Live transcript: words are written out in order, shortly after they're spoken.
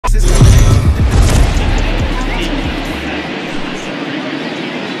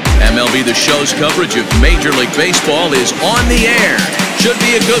MLB The Show's coverage of Major League Baseball is on the air. Should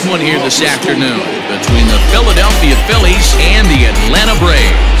be a good one here this afternoon between the Philadelphia Phillies and the Atlanta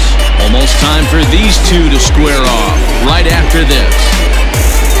Braves. Almost time for these two to square off right after this.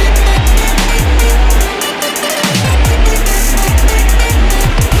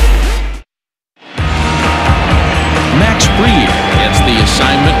 Max Fried gets the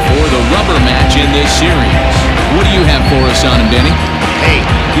assignment for the rubber match in this series. What do you have for us on him, Denny? Hey,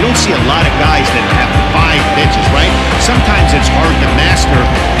 you don't see a lot of guys that have 5 pitches, right? Sometimes it's hard to master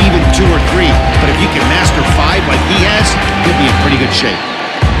even 2 or 3, but if you can master 5 like he has, he'll be in pretty good shape.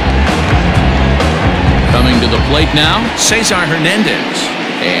 Coming to the plate now, Cesar Hernandez.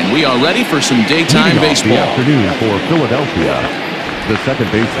 And we are ready for some daytime baseball. Afternoon for Philadelphia, the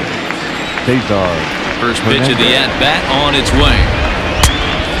second baseman, Cesar. First pitch of the at-bat on its way.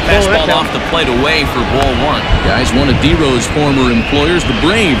 Fastball off the plate away for ball 1. Guys, one of D-Row's former employers, the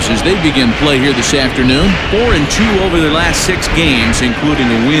Braves, as they begin play here this afternoon. 4-2 over their last 6 games, including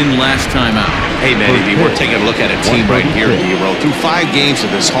a win last time out. Hey, man, we're taking a look at a team right here, D-Row. Through 5 games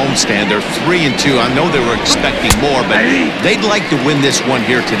of this homestand, they're 3-2. I know they were expecting more, but they'd like to win this one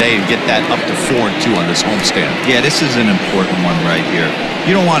here today and get that up to 4-2 on this homestand. Yeah, this is an important one right here.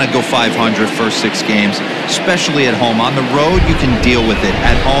 You don't want to go 500 first 6 games, especially at home. On the road, you can deal with it.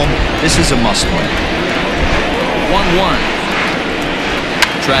 At home, this is a must-win. 1-1.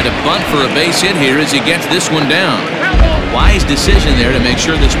 Try to bunt for a base hit here as he gets this one down. Wise decision there to make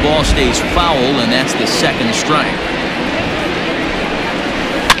sure this ball stays foul, and that's the second strike.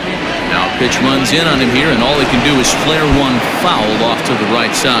 Now pitch runs in on him here, and all he can do is flare one foul off to the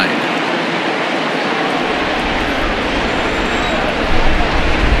right side.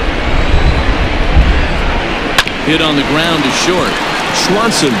 Hit on the ground to short.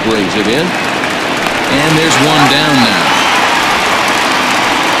 Swanson brings it in. And there's one down now.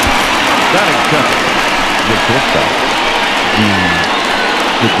 Batting second, the shortstop,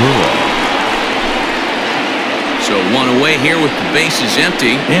 Segura. So one away here with the bases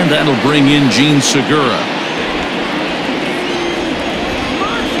empty. And that'll bring in Gene Segura.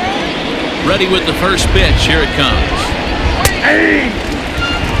 Ready with the first pitch. Here it comes.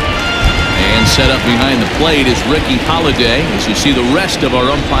 And set up behind the plate is Ricky Holiday, as you see the rest of our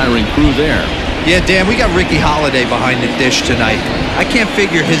umpiring crew there. Yeah, Dan, we got Ricky Holiday behind the dish tonight. I can't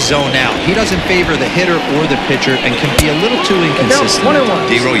figure his zone out. He doesn't favor the hitter or the pitcher and can be a little too inconsistent.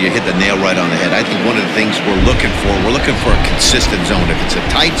 D-Row, you hit the nail right on the head. I think one of the things we're looking for a consistent zone. If it's a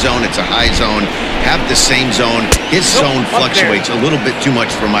tight zone, it's a high zone. Have the same zone. His zone fluctuates a little bit too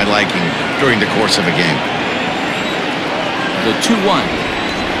much for my liking during the course of a game. The 2-1.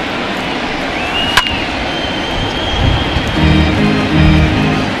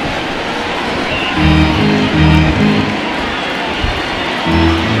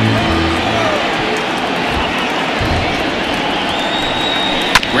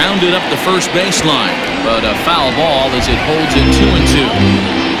 Grounded up the first baseline, but a foul ball as it holds it 2-2.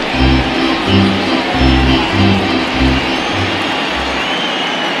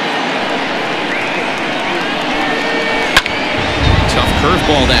 Tough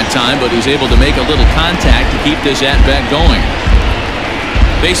curveball that time, but he's able to make a little contact to keep this at-bat going.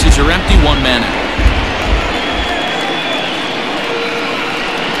 Bases are empty, 1 man out.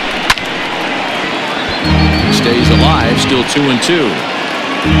 Stays alive, still 2-2.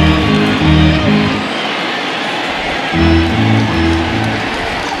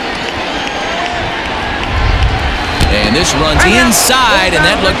 And this runs inside, and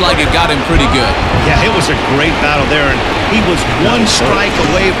that looked like it got him pretty good. Yeah, it was a great battle there, and he was 1 strike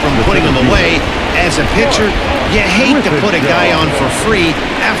away from putting him away. As a pitcher, you hate to put a guy on for free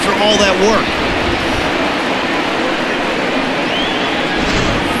after all that work.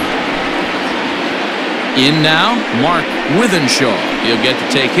 In now, Mark Withenshaw. He'll get to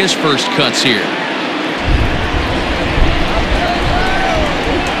take his first cuts here.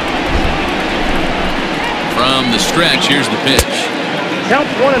 From the stretch, here's the pitch.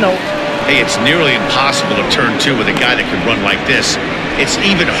 Count 1-0. Hey, it's nearly impossible to turn 2 with a guy that can run like this. It's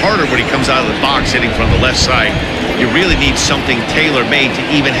even harder when he comes out of the box hitting from the left side. You really need something tailor-made to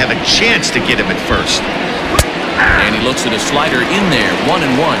even have a chance to get him at first. And he looks at a slider in there,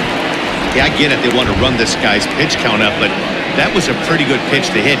 1-1. Yeah, I get it. They want to run this guy's pitch count up, but that was a pretty good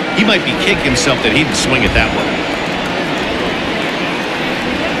pitch to hit. He might be kicking himself that he didn't swing it that way.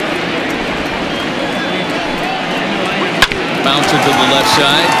 Bounces to the left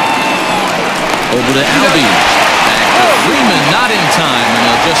side. Over to Albies. Back to Freeman, not in time, and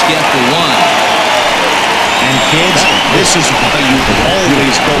they'll just get the 1. And kids, this is why you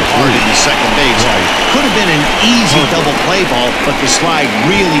always go hard in the second base. Could have been an easy double play ball, but the slide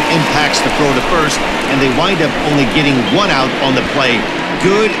really impacts the throw to first, and they wind up only getting one out on the play.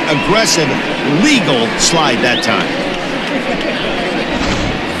 Good, aggressive, legal slide that time.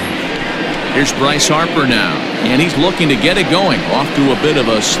 Here's Bryce Harper now, and he's looking to get it going. Off to a bit of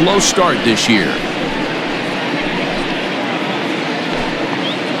a slow start this year.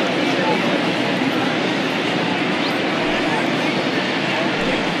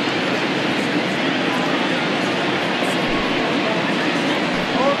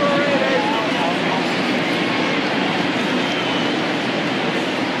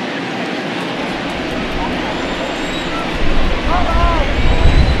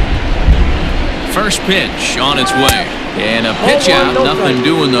 First pitch on its way. And a pitch out. Nothing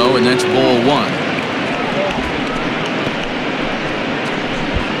doing, though, and that's ball one.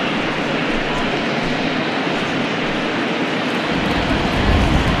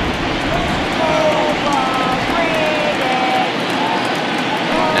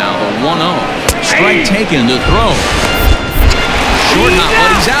 Now the 1-0. Strike taken to throw. Short hop,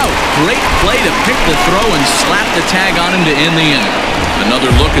 but he's out. Great play to pick the throw and slap the tag on him to end the inning.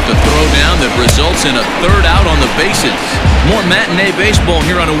 Another look at the throwdown that results in a third out on the bases. More matinee baseball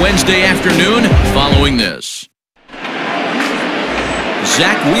here on a Wednesday afternoon following this.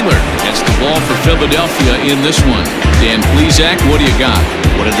 Zach Wheeler gets the ball for Philadelphia in this one. Dan, please, Zach, what do you got?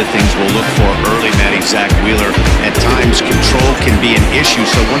 One of the things we'll look for early, Matty, Zach Wheeler. At times, control can be an issue,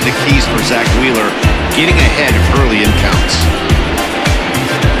 so one of the keys for Zach Wheeler, getting ahead early in counts.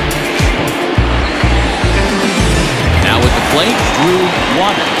 Now at the plate, Drew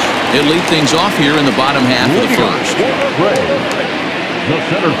Waters. He'll lead things off here in the bottom half of the first. The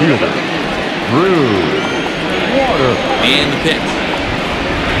center fielder, Drew Waters. And the pitch.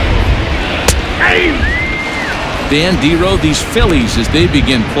 Dan Dero, these Phillies, as they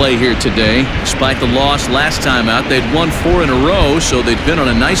begin play here today, despite the loss last time out, they'd won 4 in a row, so they've been on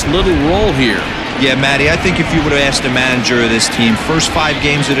a nice little roll here. Yeah, Matty, I think if you would have asked the manager of this team, first 5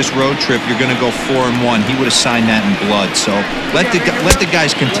 games of this road trip, you're going to go 4-1. He would have signed that in blood. So let the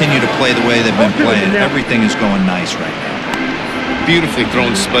guys continue to play the way they've been playing. Everything is going nice right now. Beautifully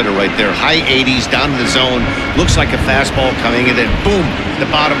thrown splitter right there. High 80s, down to the zone. Looks like a fastball coming, and then boom, the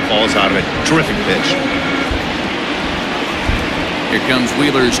bottom falls out of it. Terrific pitch. Here comes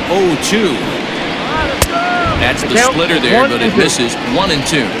Wheeler's 0-2. That's the splitter there, but it misses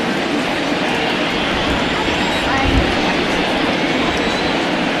 1-2.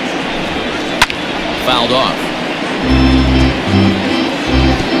 Fouled off.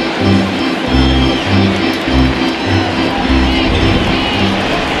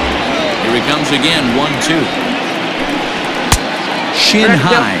 Here he comes again, 1-2. Shin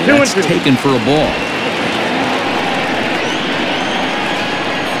high, that's taken for a ball.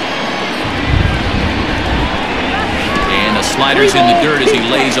 And the slider's in the dirt as he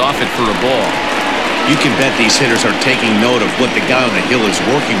lays off it for a ball. You can bet these hitters are taking note of what the guy on the hill is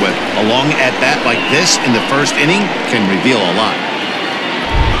working with. A long at-bat like this in the first inning can reveal a lot.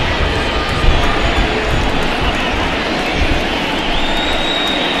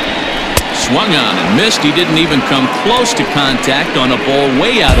 Swung on and missed. He didn't even come close to contact on a ball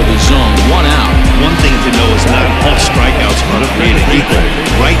way out of the zone. 1 out. One thing to know is not all strikeouts are created equal.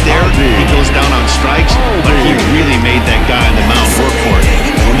 Right there, he goes down on strikes, but he really made that guy on the mound work for it.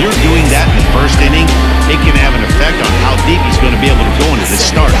 When you're doing that in the first inning, it can have an effect on how deep he's going to be able to go into this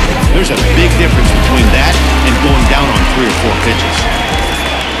start. There's a big difference between that and going down on 3 or 4 pitches.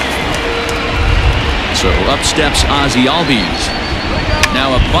 So up steps Ozzie Albies.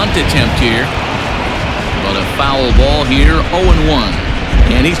 Now a bunt attempt here, but a foul ball here, 0-1.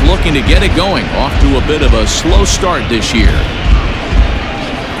 And he's looking to get it going. Off to a bit of a slow start this year.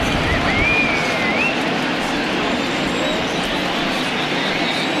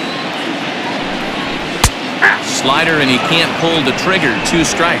 Slider, and he can't pull the trigger. 2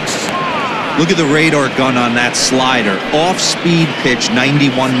 strikes. Look at the radar gun on that slider. Off-speed pitch,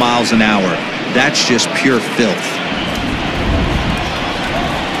 91 miles an hour. That's just pure filth.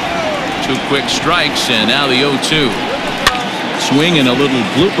 2 quick strikes, and now the 0-2. Swing and a little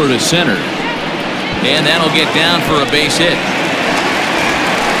blooper to center. And that'll get down for a base hit.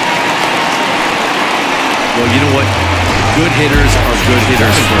 Well, you know what? Good hitters are good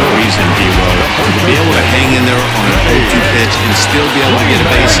hitters for a reason, D-Ro. To be able to hang in there on an 0-2 pitch and still be able to get a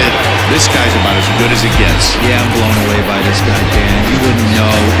base hit, this guy's about as good as it gets. Yeah, I'm blown away by this guy, Dan. You wouldn't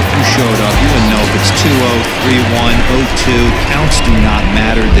know if you showed up. You wouldn't know if it's 2-0, 3-1, 0-2. Counts do not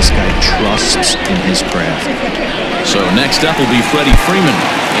matter. This guy trusts in his craft. So next up will be Freddie Freeman.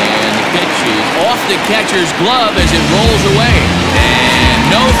 And the pitch is off the catcher's glove as it rolls away.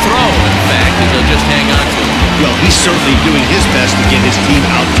 And no throw. He's certainly doing his best to get his team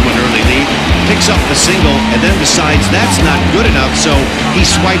out to an early lead. Picks up the single and then decides that's not good enough, so he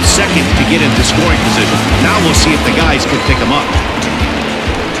swipes second to get into scoring position. Now we'll see if the guys can pick him up.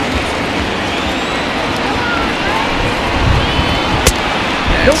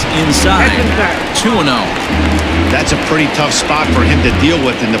 That's inside. 2-0. That's a pretty tough spot for him to deal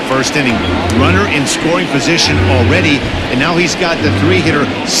with in the first inning. Runner in scoring position already, and now he's got the three-hitter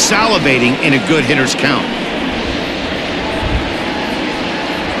salivating in a good hitter's count.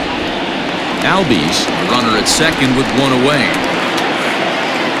 Albies, runner at second with one away.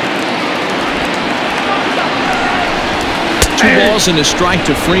 Two balls and a strike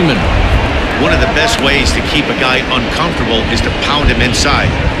to Freeman. One of the best ways to keep a guy uncomfortable is to pound him inside.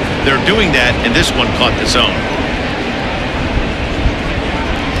 They're doing that, and this one caught the zone.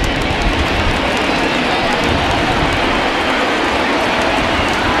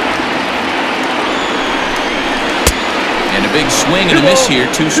 And a big swing and a miss here,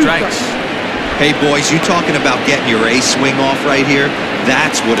 2 strikes. Hey, boys, you talking about getting your ace swing off right here?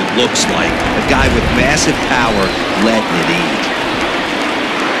 That's what it looks like. A guy with massive power letting it eat.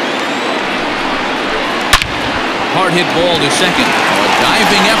 Hard hit ball to second. A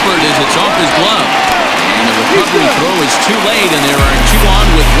diving effort as it's off his glove. And the recovery throw is too late, and there are 2 on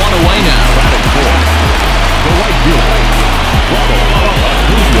with 1 away now. The right fielder,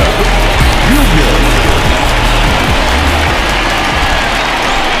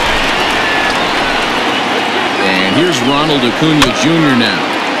 And here's Ronald Acuna Jr. now,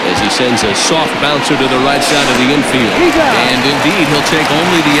 as he sends a soft bouncer to the right side of the infield. And indeed, he'll take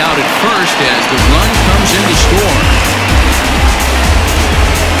only the out at first as the run comes in to score.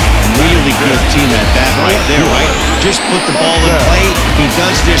 Really good team at bat right there, right? Just put the ball in play. He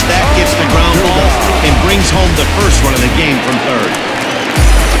does just that, gets the ground ball, and brings home the first run of the game from third.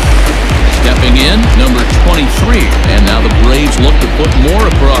 Stepping in, number 23. And now the Braves look to put more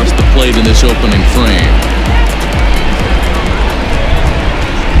across the plate in this opening frame.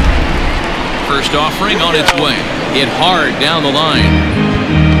 First offering on its way. Hit hard down the line.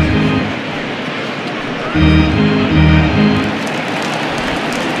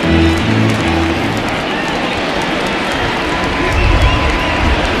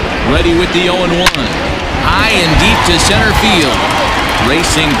 Ready with the 0-1. High and deep to center field.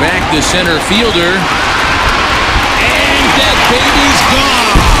 Racing back the center fielder. And that baby's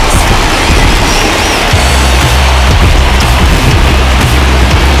gone.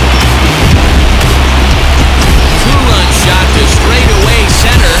 Two-run shot to straightaway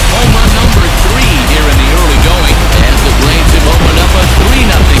center. Home run number 3 here in the early going, as the Braves have opened up a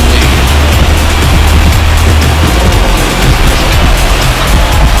 3-0 lead.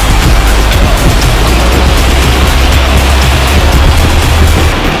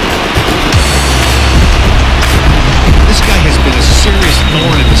 This guy has been a serious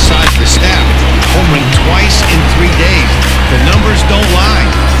thorn in the side of the staff. Homering twice in 3 days. The numbers don't lie.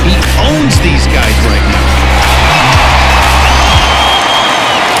 He owns these guys right now.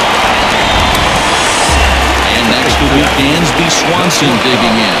 And next will be Dansby Swanson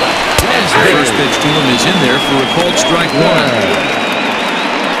digging in. As the first pitch to him is in there for a called strike 1.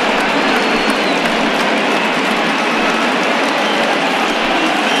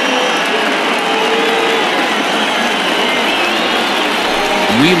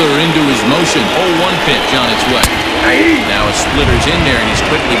 Wheeler into his motion. 0-1 pitch on its way. Now a splitter's in there, and he's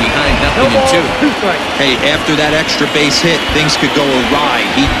quickly behind 0-2. Hey, after that extra base hit, things could go awry.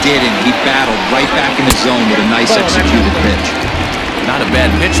 He didn't. He battled right back in his zone with a nice executed pitch. Not a bad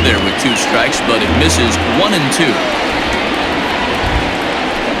pitch there with 2 strikes, but it misses 1-2.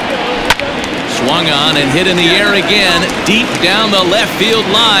 Swung on and hit in the air again, deep down the left field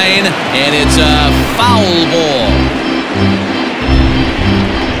line, and it's a foul ball.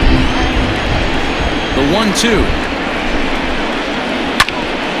 The 1-2.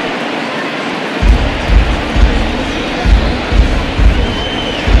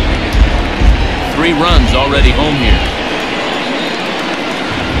 Three runs already home here.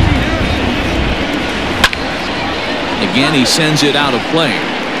 Again, he sends it out of play.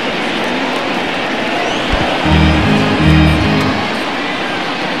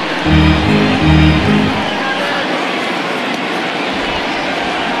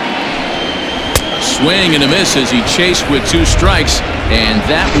 Swing and a miss as he chased with 2 strikes, and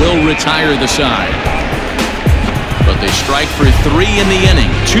that will retire the side. But they strike for 3 in the inning,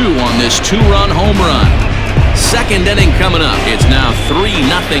 2 on this 2-run home run. Second inning coming up. It's now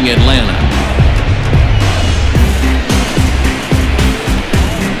 3-0 Atlanta.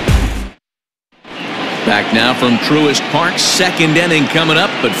 Back now from Truist Park. Second inning coming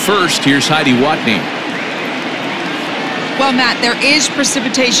up, but first, here's Heidi Watney. Well, Matt, there is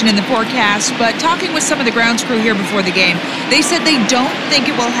precipitation in the forecast, but talking with some of the grounds crew here before the game, they said they don't think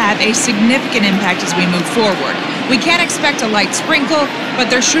it will have a significant impact as we move forward. We can't expect a light sprinkle, but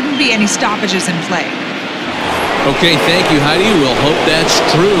there shouldn't be any stoppages in play. Okay, thank you, Heidi. We'll hope that's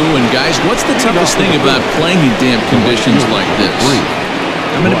true. And, guys, what's the toughest thing about playing in damp conditions like this?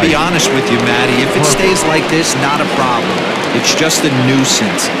 I'm going to be honest with you, Matty. If it stays like this, not a problem. It's just a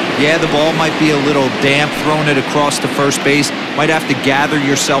nuisance. Yeah, the ball might be a little damp, throwing it across the first base. Might have to gather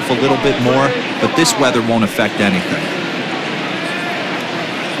yourself a little bit more, but this weather won't affect anything.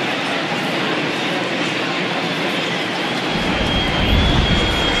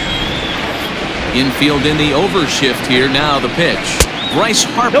 Infield in the overshift here. Now the pitch. Bryce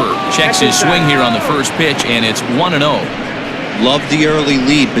Harper checks his swing here on the first pitch, and it's 1-0. Love the early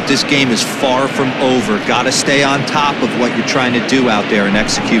lead, but this game is far from over. Got to stay on top of what you're trying to do out there and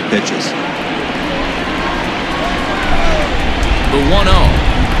execute pitches. The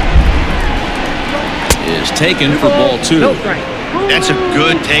 1-0 is taken for ball 2. That's a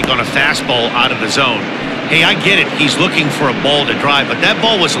good take on a fastball out of the zone. Hey, I get it. He's looking for a ball to drive, but that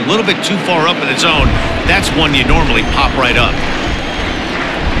ball was a little bit too far up in the zone. That's one you normally pop right up.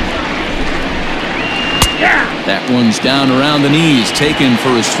 That one's down around the knees, taken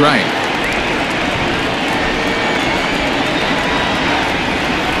for a strike.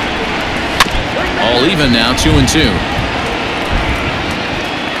 All even now, 2-2.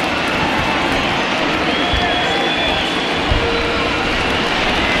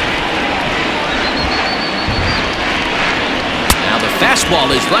 Now the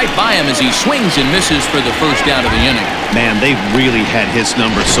fastball is right by him as he swings and misses for the first out of the inning. Man, they've really had his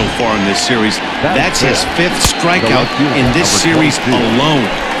number so far in this series. That's his 5th strikeout in this series alone.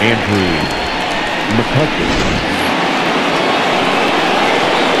 Andrew McCutcheon.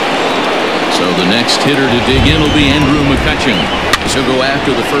 So the next hitter to dig in will be Andrew McCutcheon. He'll go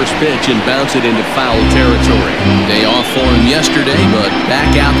after the first pitch and bounce it into foul territory. Day off for him yesterday, but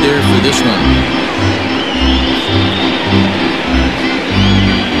back out there for this one.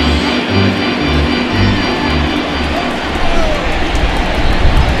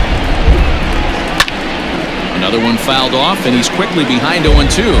 Another one fouled off, and he's quickly behind 0-2.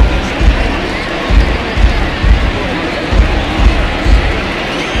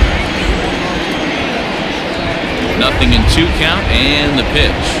 Nothing in 2 count, and the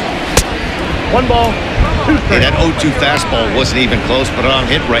pitch. 1 ball. Hey, that 0-2 fastball wasn't even close, but on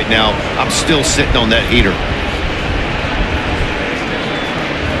hit right now, I'm still sitting on that heater.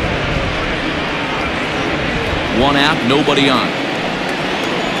 One out, nobody on.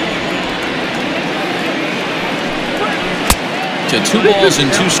 To 2 balls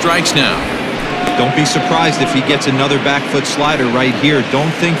and 2 strikes now. Don't be surprised if he gets another back foot slider right here.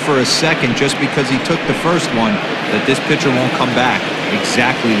 Don't think for a second just because he took the first one that this pitcher won't come back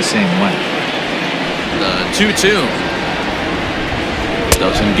exactly the same way. The 2-2.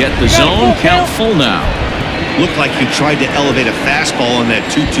 Doesn't get the zone. Count full now. Looked like he tried to elevate a fastball on that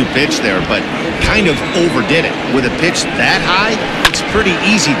 2-2 pitch there, but kind of overdid it. With a pitch that high, it's pretty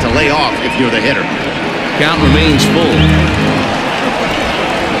easy to lay off if you're the hitter. Count remains full.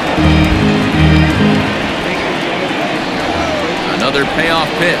 Another payoff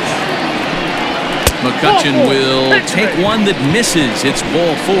pitch. McCutcheon will take one that misses. It's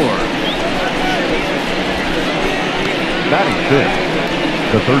ball 4. Batting 5th,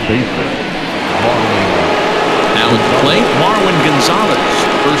 the third baseman, Marwin. Now at the plate, Marwin Gonzalez.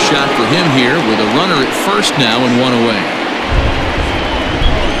 First shot for him here with a runner at first now and 1 away.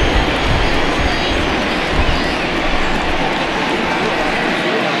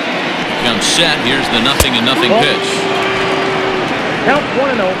 Comes set. Here's the 0-0 pitch. Count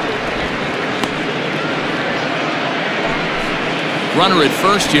 1-0. Runner at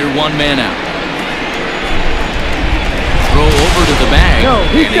first here, 1 man out. Throw over to the bag,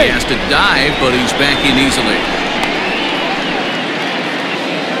 and he has to dive, but he's back in easily.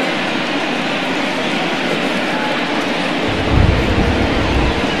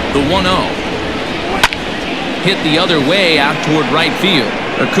 The 1-0. Hit the other way out toward right field.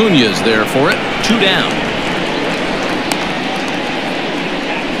 Acuña's there for it. 2 down.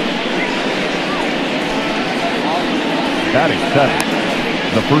 Batting 7th,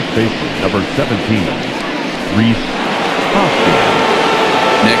 the first baseman, number 17, Rhys Hoskins.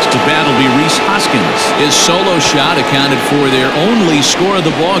 Next to bat will be Rhys Hoskins. His solo shot accounted for their only score of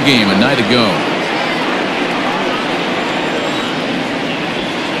the ball game a night ago.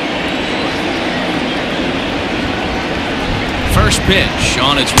 First pitch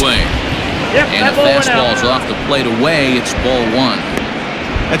on its way. Yep, and the fastball's off the plate away. It's ball 1.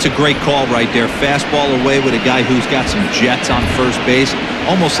 That's a great call right there. Fastball away with a guy who's got some jets on first base.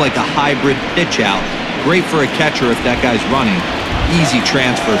 Almost like a hybrid pitch out. Great for a catcher if that guy's running. Easy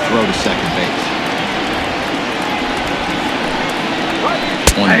transfer throw to second base.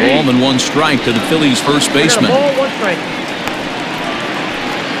 One ball and one strike to the Phillies first baseman. Ball, one strike.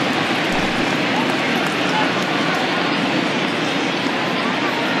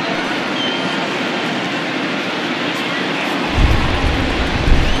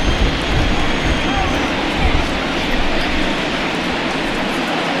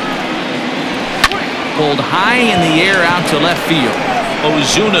 Pulled high in the air out to left field.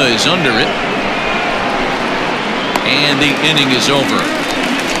 Ozuna is under it. And the inning is over.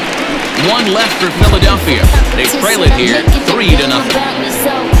 One left for Philadelphia. They trail it here 3-0.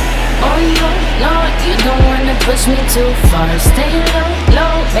 Oh, you don't want to push me too far. Stay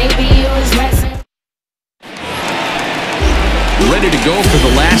low, maybe you was messing. Ready to go for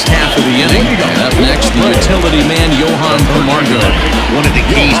the last half of the inning. And up next, the utility man, Johan Camargo. One of the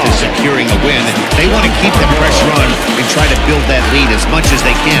keys to securing a win, they want to keep the pressure on and try to build that lead as much as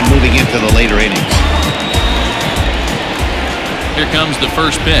they can moving into the later innings. Here comes the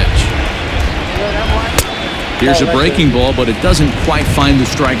first pitch. Here's a breaking ball, but it doesn't quite find the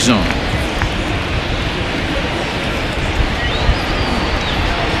strike zone.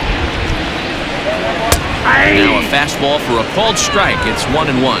 Now a fastball for a called strike. It's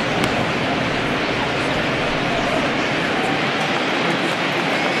 1-1.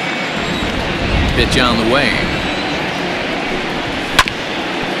 Pitch on the way.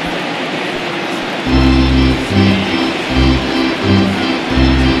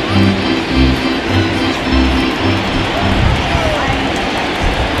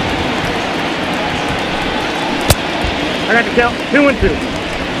 I got the count. 2-2.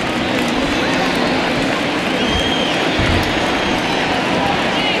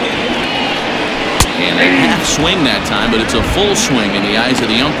 And a half swing that time, but it's a full swing in the eyes of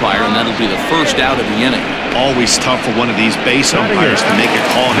the umpire, and that'll be the first out of the inning. Always tough for one of these base umpires to make a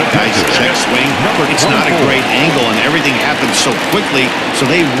call on a guy's check swing. It's not a great angle, and everything happens so quickly, so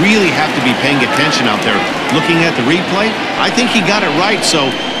they really have to be paying attention out there. Looking at the replay, I think he got it right, so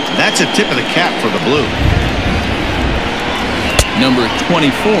that's a tip of the cap for the Blue. Number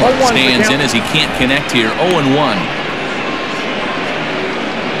 24 stands in as he can't connect here. 0-1.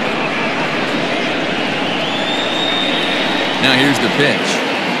 Now here's the pitch.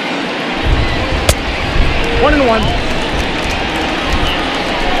 1-1.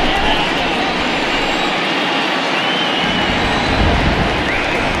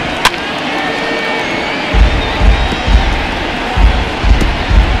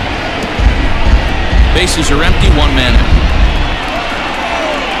 Bases are empty, one man out.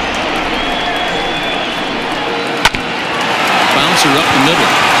 Bouncer up the middle.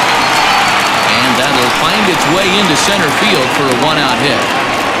 And that'll find its way into center field for a one-out hit.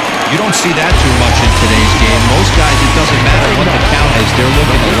 You don't see that too much in today's game. Most guys, it doesn't matter what the count is. They're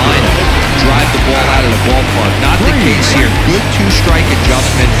looking to line up, drive the ball out of the ballpark. Not the case here. Good two-strike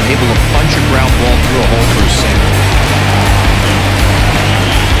adjustment, able to punch a ground ball through a hole for a single.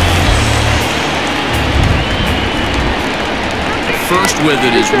 First with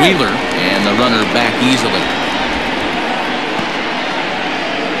it is Wheeler, and the runner back easily.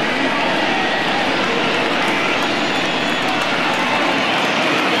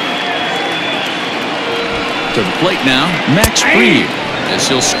 To the plate now, Max Fried, as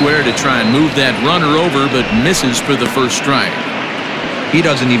he'll square to try and move that runner over, but misses for the first strike. He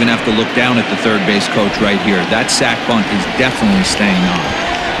doesn't even have to look down at the third base coach right here. That sac bunt is definitely staying on.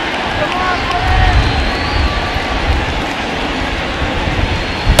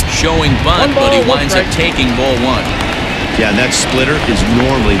 Showing bunt, but he winds up taking ball one. Yeah, and that splitter is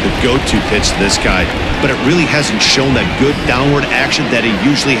normally the go-to pitch to this guy, but it really hasn't shown that good downward action that he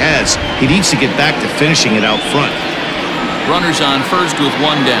usually has. He needs to get back to finishing it out front. Runners on first with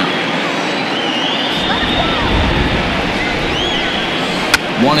one down.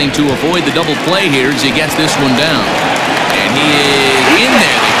 Wanting to avoid the double play here as he gets this one down. And he is in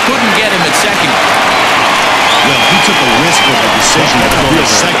there. They couldn't get him at second. Well, he took a risk with the decision to go to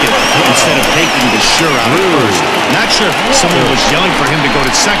second instead of taking the sure out at first. Not sure if someone was yelling for him to go to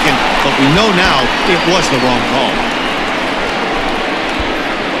second, but we know now it was the wrong call.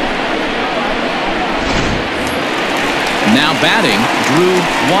 Now batting, Drew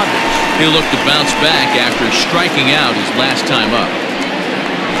Waters. He'll look to bounce back after striking out his last time up.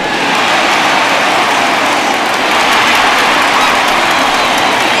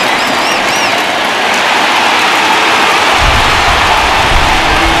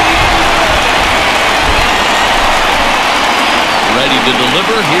 Ready to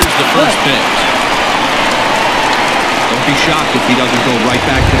deliver, the first pitch. Don't be shocked if he doesn't go right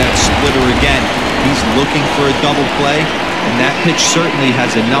back to that splitter again. He's looking for a double play, and that pitch certainly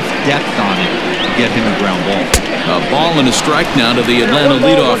has enough depth on it to get him a ground ball. A ball and a strike now to the Atlanta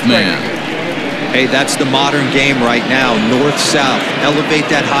leadoff man. Hey, that's the modern game right now. North-south. Elevate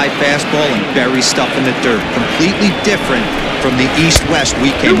that high fastball and bury stuff in the dirt. Completely different from the east-west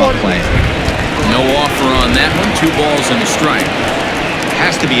we came up playing. No offer on that one. 2 balls and a strike.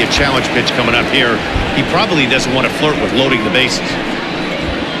 Has to be a challenge pitch coming up here. He probably doesn't want to flirt with loading the bases.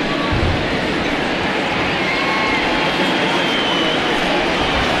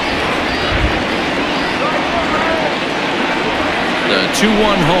 The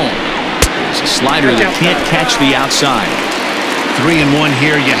 2-1 home. It's a slider that can't catch the outside. 3-1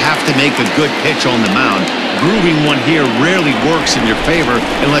 here. You have to make a good pitch on the mound. Grooving one here rarely works in your favor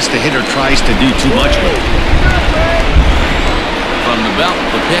unless the hitter tries to do too much with it. From the belt,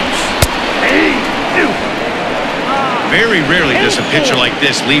 the pitch. Very rarely does a pitcher like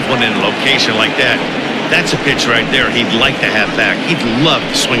this leave one in a location like that. That's a pitch right there he'd like to have back. He'd love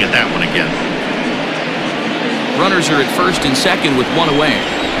to swing at that one again. Runners are at first and second with 1 away.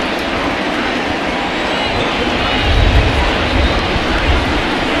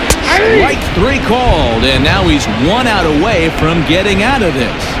 Strike 3 called, and now he's 1 out away from getting out of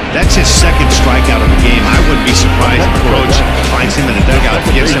this. That's his second strikeout of the game. I wouldn't be surprised if the coach finds him in the dugout,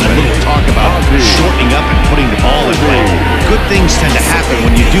 gives him a little talk about shortening up and putting the ball in play. Good things tend to happen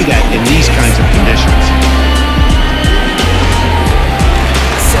when you do that in these kinds of conditions.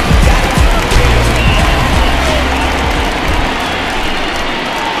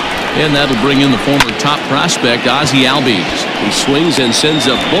 And that'll bring in the former top prospect, Ozzie Albies. He swings and sends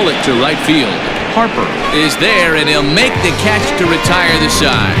a bullet to right field. Harper is there, and he'll make the catch to retire the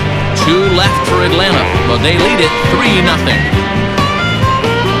side. 2 left for Atlanta, but they lead it 3-0.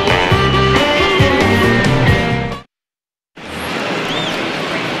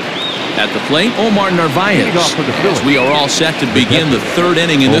 At the plate, Omar Narvaez, as we are all set to begin the 3rd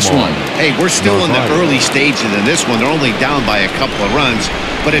inning in this one. Hey, we're still in the early stages in this one. They're only down by a couple of runs,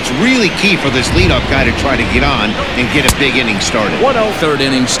 but it's really key for this leadoff guy to try to get on and get a big inning started. 3rd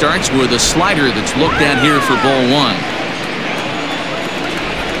inning starts with a slider that's looked at here for ball 1.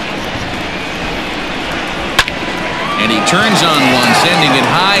 And he turns on one, sending it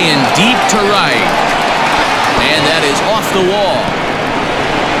high and deep to right. And that is off the wall.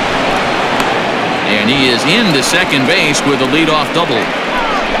 And he is into second base with a leadoff double.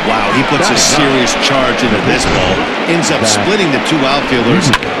 Wow, he puts a serious charge into this ball. Ends up splitting the 2 outfielders.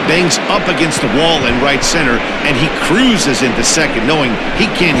 Bangs up against the wall in right center. And he cruises into second, knowing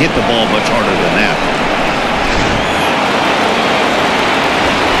he can't hit the ball much harder than that.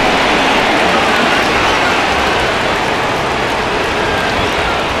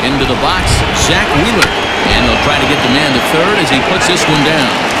 Into the box, Zach Wheeler. And they'll try to get the man to third as he puts this one down.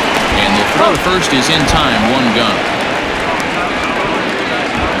 And the throw to first is in time, 1 gun.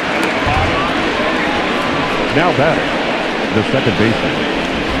 Now batting, the second baseman,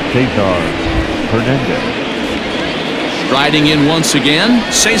 Cesar Hernandez. Striding in once again,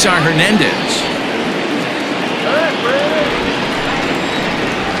 Cesar Hernandez.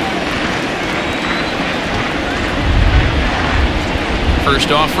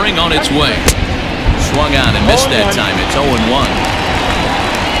 First offering on its way. Swung on and missed that time. It's 0-1.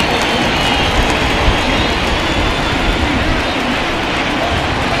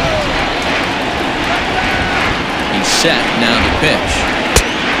 Set now the pitch,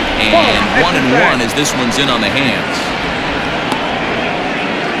 and 1-1 as this one's in on the hands.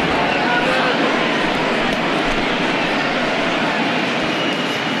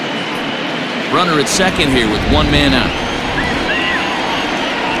 Runner at second here with 1 man out.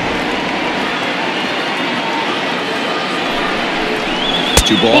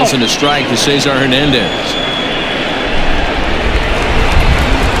 Two balls and a strike to Cesar Hernandez.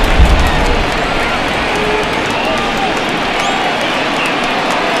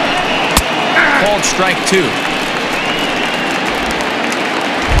 Strike 2.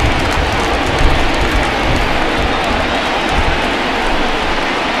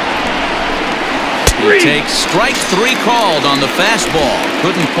 He takes strike 3 called on the fastball.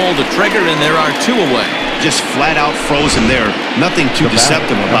 Couldn't pull the trigger, and there are 2 away. Just flat out frozen there. Nothing too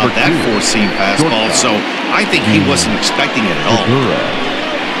deceptive about that 4-seam fastball, so I think he wasn't expecting it at all.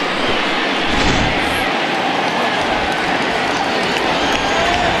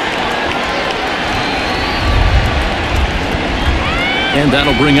 And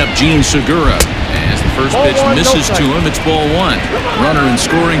that'll bring up Gene Segura. As the first pitch misses to him, it's ball 1. Runner in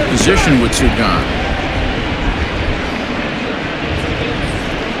scoring position with Segura.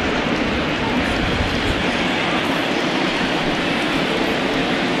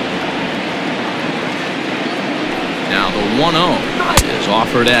 1-0. Is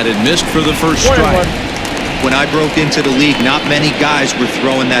offered at and missed for the first strike. When I broke into the league, not many guys were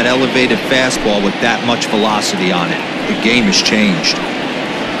throwing that elevated fastball with that much velocity on it. The game has changed.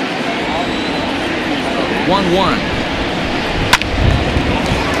 1-1.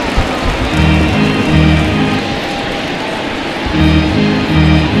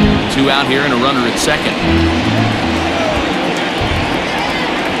 Two out here and a runner at second.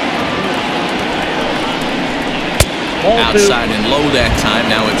 Outside and low that time.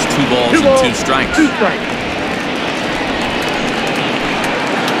 Now it's 2 balls and 2 strikes. 2 strikes.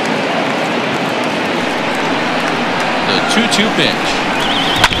 The 2-2 pitch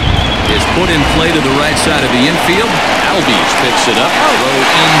is put in play to the right side of the infield. Albies picks it up. Throw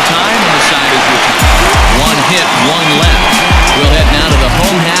in time, and the side is retired. 1 hit, 1 left. We'll head now to the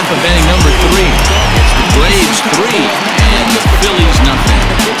home half of inning number 3. It's the Braves 3 and the Phillies nothing.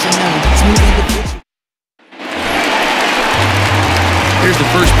 Here's the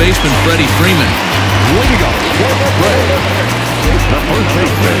first baseman, Freddie Freeman. Leading up for the Braves, the first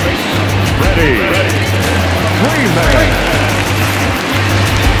baseman, Freddie Freeman.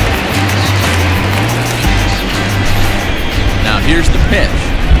 Now here's the pitch.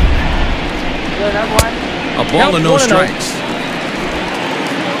 A ball and no strikes.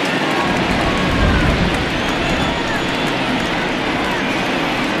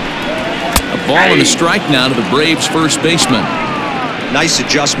 A ball and a strike now to the Braves first baseman. Nice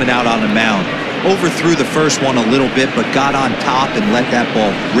adjustment out on the mound. Overthrew the first one a little bit, but got on top and let that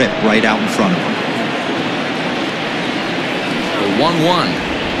ball rip right out in front of him. The 1-1.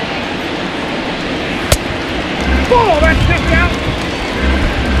 Oh, that's just out.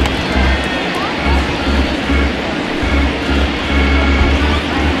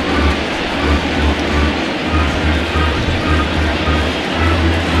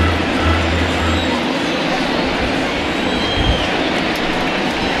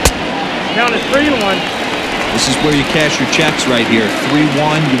 Down to 3-1. This is where you cash your checks right here.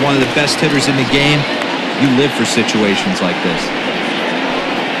 3-1. You're one of the best hitters in the game. You live for situations like this.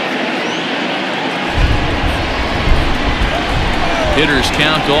 Hitters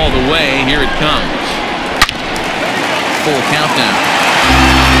count all the way. Here it comes. Full count now.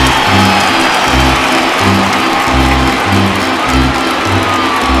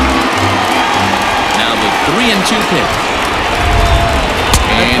 Now the 3-2 pitch.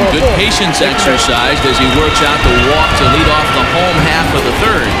 And good patience exercised as he works out the walk to lead off the home half of the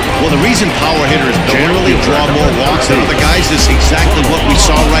third. Well, the reason power hitters generally draw more walks than other guys is exactly what we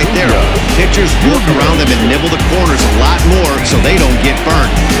saw right there. Pitchers work around them and nibble the corners a lot more so they don't get burned.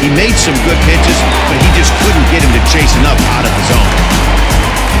 He made some good pitches, but he just couldn't get him to chase enough out of the zone.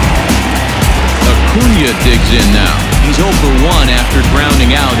 Acuna digs in now. He's 0 for 1 after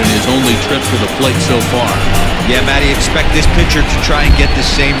grounding out in his only trip to the plate so far. Yeah, Matty, expect this pitcher to try and get the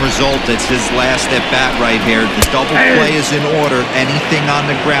same result as his last at bat right here. The double play is in order. Anything on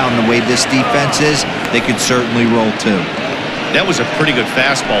the ground, the way this defense is, they could certainly roll too. That was a pretty good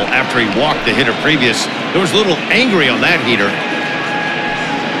fastball after he walked the hitter previous. There was a little angry on that heater.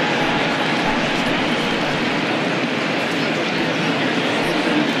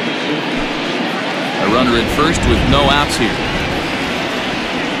 A runner at first with no outs here.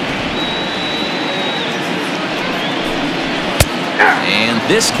 And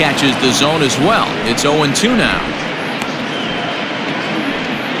this catches the zone as well. It's 0-2 now.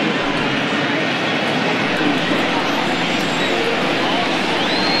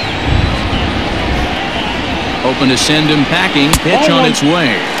 Hoping to send him packing. Pitch on its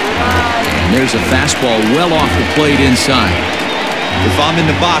way. And there's a fastball well off the plate inside. If I'm in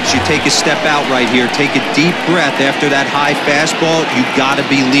the box, you take a step out right here. Take a deep breath after that high fastball. You got to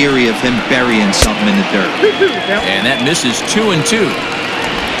be leery of him burying something in the dirt. And that misses 2-2.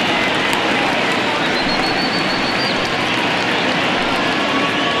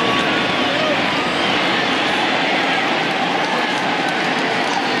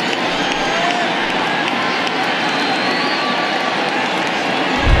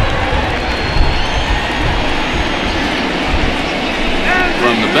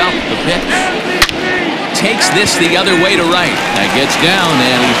 Takes this the other way to right. That gets down,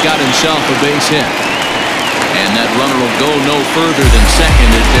 and he's got himself a base hit. And that runner will go no further than second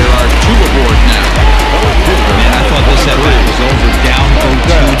as there are 2 aboard now. Man, I thought this at-bat was over. Down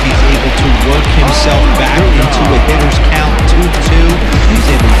 0-2. He's able to work himself back into a hitter's count. 2-2. He's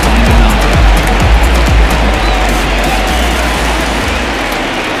able to find a knockout.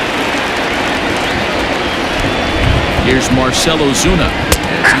 Here's Marcell Ozuna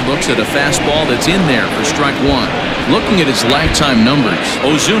as he looks at a fastball that's in there for strike 1. Looking at his lifetime numbers,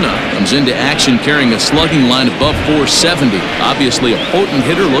 Ozuna comes into action carrying a slugging line above 470. Obviously a potent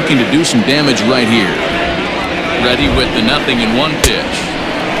hitter looking to do some damage right here. Ready with the 0-1 pitch.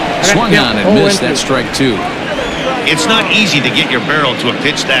 Swung on and missed. That strike 2. It's not easy to get your barrel to a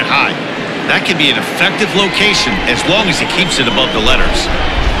pitch that high. That can be an effective location as long as he keeps it above the letters.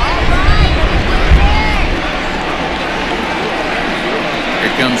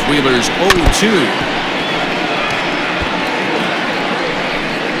 Here comes Wheeler's 0-2.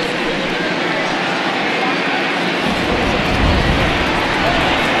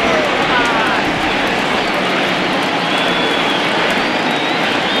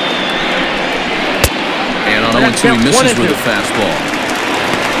 So he misses with a fastball.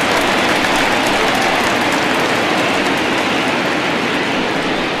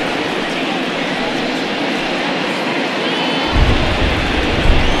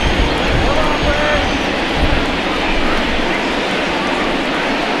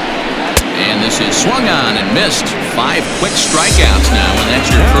 And this is swung on and missed. 5 quick strikeouts now, and that's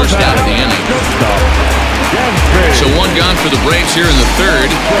your first out of the inning. So 1 gone for the Braves here in the 3rd.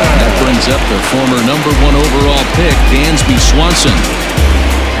 That brings up the former #1 overall pick, Dansby Swanson.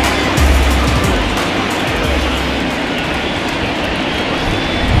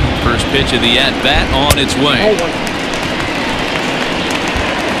 First pitch of the at-bat on its way.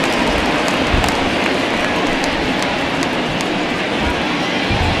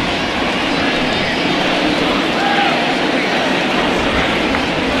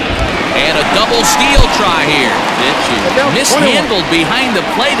 Double steal try here. Pitch is mishandled behind the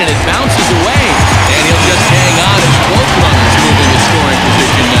plate and it bounces away. And he'll just hang on as both runners move into scoring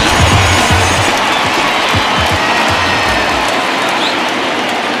position now.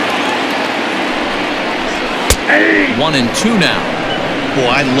 1-2 now.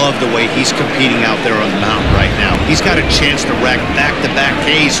 Boy, I love the way he's competing out there on the mound right now. He's got a chance to rack back-to-back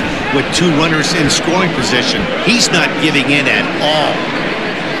Ks with 2 runners in scoring position. He's not giving in at all.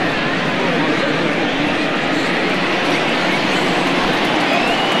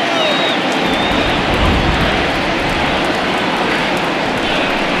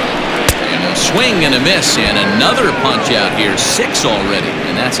 Swing and a miss, and another punch out here. 6 already,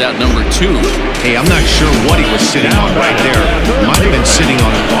 and that's out number 2. Hey, I'm not sure what he was sitting on right there. Might have been sitting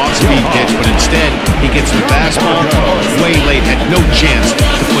on an off-speed pitch, but instead he gets the fastball way late. Had no chance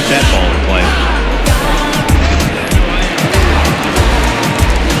to put that ball in play.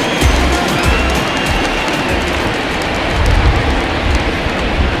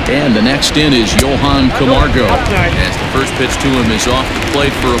 And the next in is Johan Camargo. As the first pitch to him is off the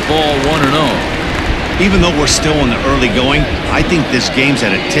plate for a ball, 1-0. Even though we're still in the early going, I think this game's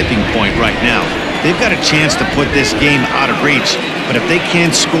at a tipping point right now. They've got a chance to put this game out of reach, but if they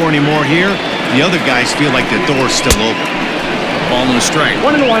can't score any more here, the other guys feel like the door's still open. Ball and a strike.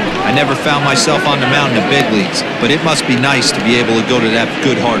 1-1. I never found myself on the mound in the big leagues, but it must be nice to be able to go to that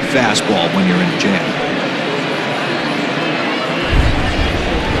good hard fastball when you're in a jam.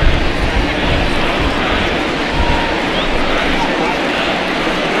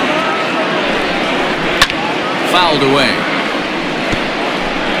 Fouled away.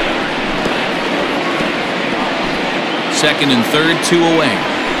 Second and third, 2 away.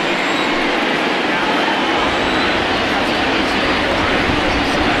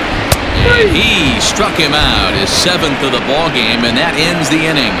 And he struck him out, his 7th of the ball game, and that ends the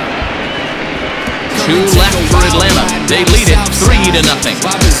inning. 2 left for Atlanta. They lead it 3-0.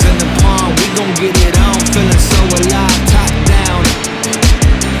 Bobby's in the pond, we gon' get it on, feeling so alive, top down.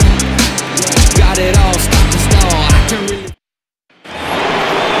 Got it all, stop the stall. I can really.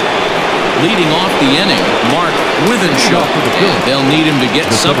 Leading off the inning, Mark Withenshaw. And they'll need him to get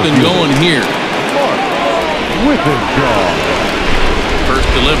something going here. Mark Withenshaw. First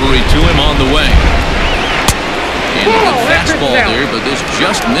delivery to him on the way. And a good fastball there, but this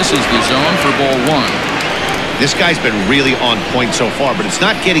just misses the zone for ball 1. This guy's been really on point so far, but it's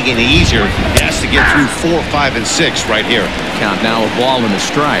not getting any easier. He has to get through 4, 5, and 6 right here. Count now a ball and a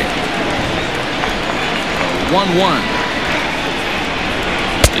strike. 1-1.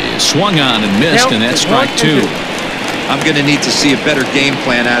 Swung on and missed, and that's strike 2. I'm going to need to see a better game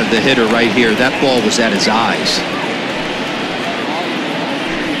plan out of the hitter right here. That ball was at his eyes.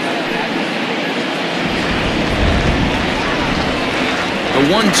 The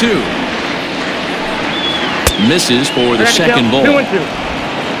 1-2. Misses for the second ball. 2-2.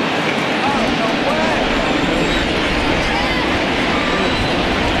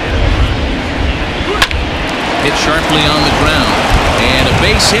 Hit sharply on the ground. And a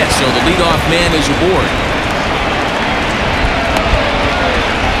base hit, so the leadoff man is aboard.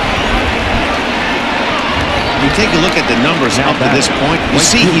 you take a look at the numbers up to this point, you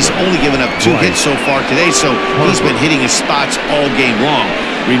see he's only given up 2 hits so far today, so he's been hitting his spots all game long.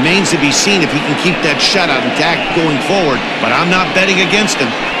 Remains to be seen if he can keep that shutout intact going forward, but I'm not betting against him.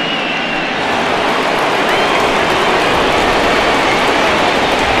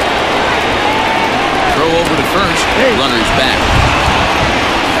 Throw over to first. Runner's back.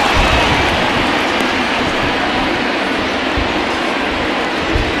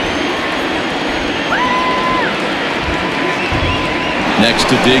 Next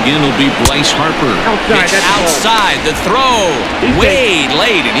to dig in will be Bryce Harper. Outside the throw. Way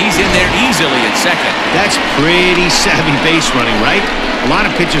late, and he's in there easily at second. That's pretty savvy base running, right? A lot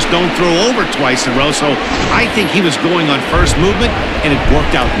of pitchers don't throw over twice in a row, so I think he was going on first movement, and it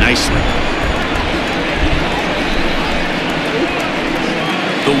worked out nicely.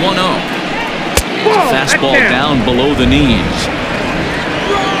 The 1-0. Fastball down below the knees.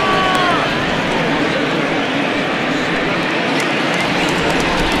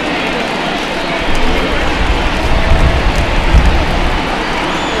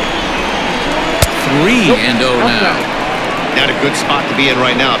 And 0 now. Not a good spot to be in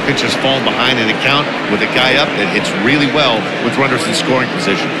right now. Pitcher's falling behind in the count with a guy up that hits really well with runners in scoring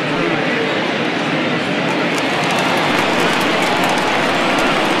position.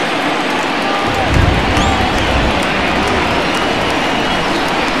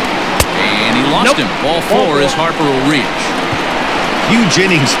 And he lost him. Ball 4 as Harper will reach. Huge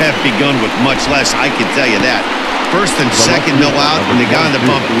innings have begun with much less, I can tell you that. First and second, no out, and the guy on the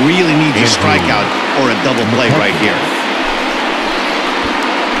bump really needs a strikeout or a double play right here.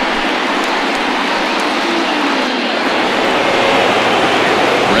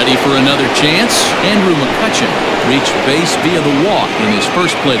 Ready for another chance? Andrew McCutcheon reached base via the walk in his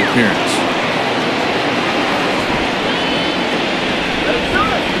first plate appearance.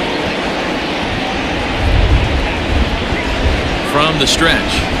 From the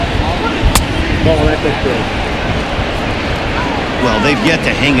stretch. Well, they've yet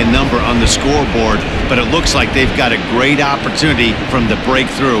to hang a number on the scoreboard, but it looks like they've got a great opportunity from the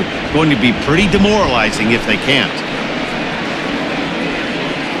breakthrough. Going to be pretty demoralizing if they can't.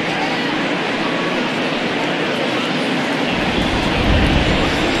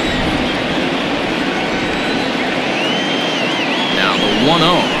 Now the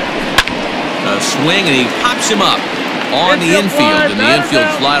 1-0. A swing, and he pops him up on the infield, and the infield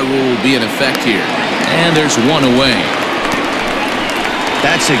fly rule will be in effect here. And there's one away.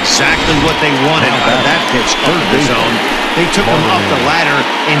 That's exactly what they wanted out of that pitch up in the zone. They took him up the ladder,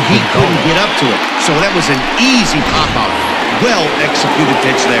 and he couldn't get up to it. So that was an easy pop-out. Well-executed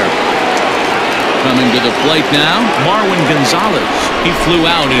pitch there. Coming to the plate now, Marwin Gonzalez. He flew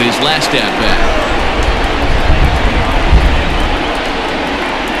out in his last at-bat.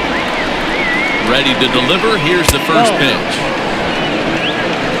 Ready to deliver. Here's the first pitch.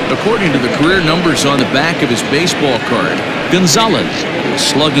 According to the career numbers on the back of his baseball card, Gonzalez is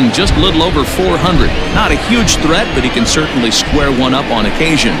slugging just a little over 400. Not a huge threat, but he can certainly square one up on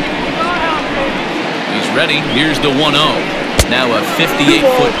occasion. He's ready. Here's the 1-0. Now a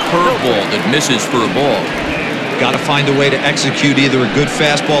 58-foot curveball that misses for a ball. Got to find a way to execute either a good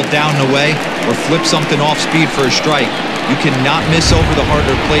fastball down and away or flip something off speed for a strike. You cannot miss over the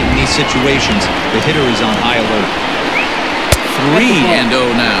harder plate in these situations. The hitter is on high alert.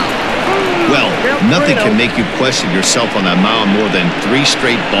 3-0 now. Well, nothing can make you question yourself on that mound more than 3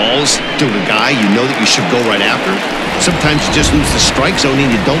 straight balls to a guy you know that you should go right after. Sometimes you just lose the strike zone and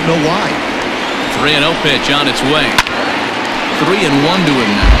you don't know why. 3-0 pitch on its way. 3-1 to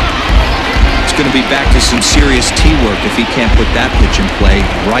him now. It's going to be back to some serious tee work if he can't put that pitch in play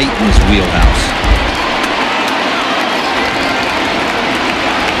right in his wheelhouse.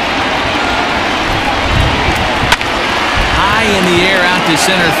 In the air out to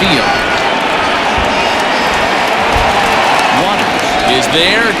center field. Waters is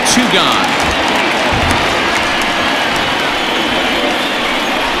there, 2 gone.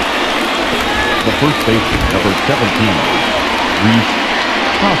 The first baseman, number 17, Reese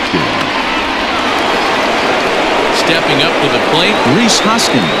Hoskins. Stepping up to the plate, Reese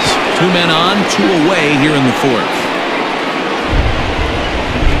Hoskins. 2 men on, 2 away here in the 4th.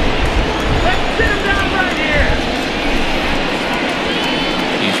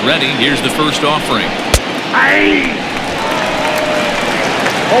 Ready. Here's the first offering. Aye.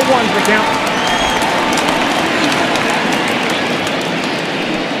 0-1 for count.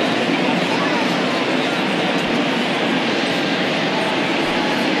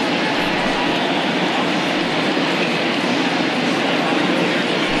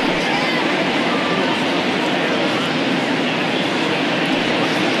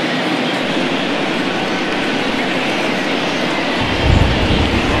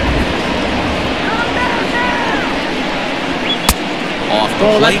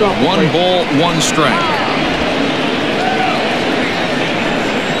 the plate. 1 ball, 1 strike.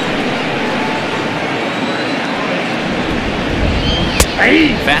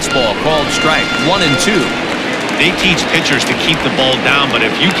 Fastball called strike. 1-2. They teach pitchers to keep the ball down, but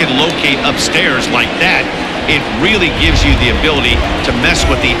if you can locate upstairs like that, it really gives you the ability to mess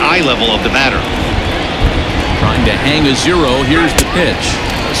with the eye level of the batter. Trying to hang a 0. Here's the pitch.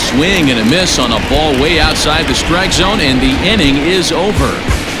 A swing and a miss on a ball way outside the strike zone, and the inning is over.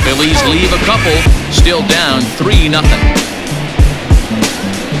 Phillies leave a couple, still down 3-0.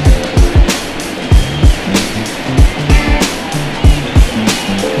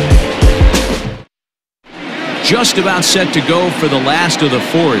 Just about set to go for the last of the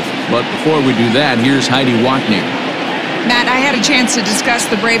 4th. But before we do that, here's Heidi Watney. Matt, I had a chance to discuss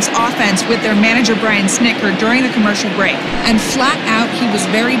the Braves' offense with their manager, Brian Snitker, during the commercial break. And flat out, he was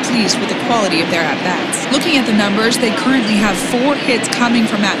very pleased with the quality of their at-bats. Looking at the numbers, they currently have 4 hits coming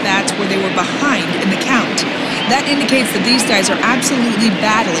from at-bats where they were behind in the count. That indicates that these guys are absolutely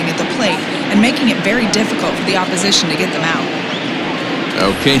battling at the plate and making it very difficult for the opposition to get them out.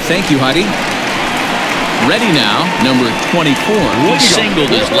 Okay, thank you, Heidi. Ready now, number 24. He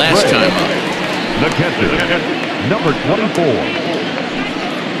singled his last time up. The catcher, number 24.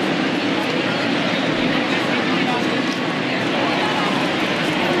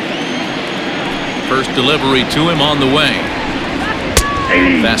 First delivery to him on the way.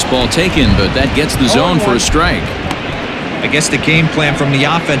 Fastball taken, but that gets the zone for a strike. I guess the game plan from the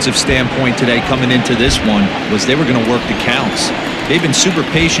offensive standpoint today coming into this one was they were going to work the counts. They've been super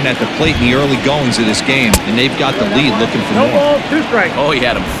patient at the plate in the early goings of this game, and they've got the lead looking for more. No balls, 2 strikes. Oh, he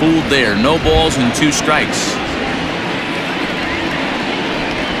had him fooled there. No balls and 2 strikes.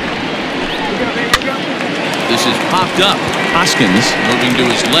 This is popped up. Hoskins moving to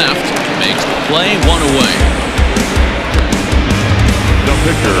his left. Makes the play. 1 away. The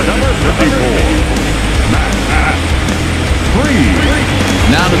pitcher, number 54.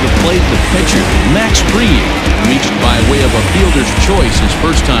 Now to the plate, the pitcher, Max Fried, reached by way of a fielder's choice his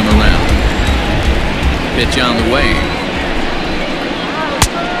first time around. Pitch on the way.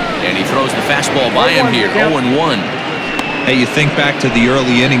 And he throws the fastball by him here, 0-1. Hey, you think back to the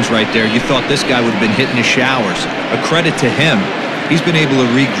early innings right there. You thought this guy would have been hitting his showers. A credit to him. He's been able to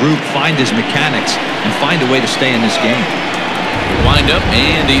regroup, find his mechanics, and find a way to stay in this game. Wind up,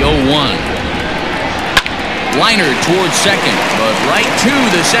 and the 0-1. Liner towards second, but right to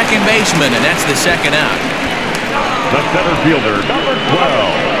the second baseman, and that's the second out. The center fielder, number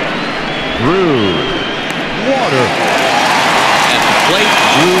 12. Drew Water. At the plate,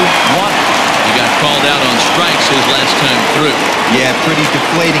 Drew Water. He got called out on strikes his last time through. Yeah, pretty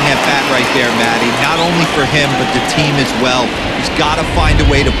deflating at bat right there, Matty. Not only for him, but the team as well. He's got to find a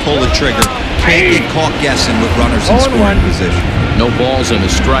way to pull the trigger. Can't get caught guessing with runners in scoring position. No balls and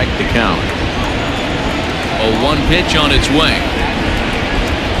a strike to count. 0-1 pitch on its way.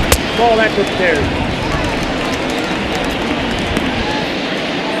 Ball, that's upstairs.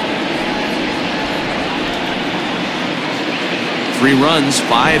 Three runs,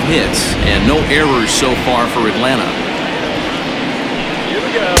 5 hits, and no errors so far for Atlanta. Here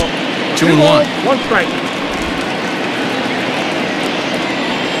we go. 2-1. 1 strike.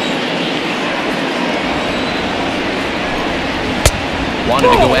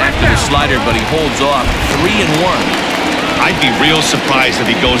 Wanted to go after the slider, but he holds off. 3-1. I'd be real surprised if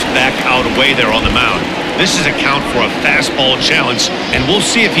he goes back out away there on the mound. This is a count for a fastball challenge, and we'll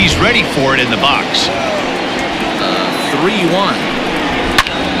see if he's ready for it in the box. 3-1.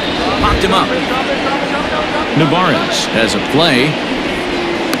 Popped him up. Navarez has a play.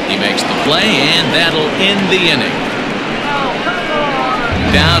 He makes the play, and that'll end the inning.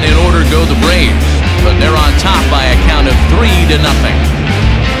 Down in order go the Braves, but they're on top by a count of 3-0.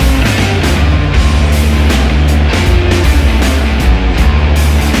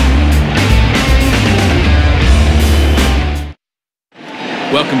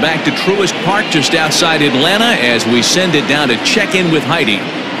 Welcome back to Truist Park, just outside Atlanta, as we send it down to check in with Heidi.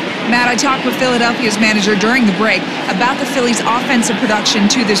 Matt, I talked with Philadelphia's manager during the break about the Phillies' offensive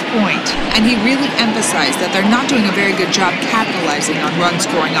production to this point, and he really emphasized that they're not doing a very good job capitalizing on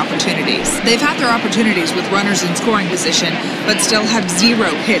run-scoring opportunities. They've had their opportunities with runners in scoring position, but still have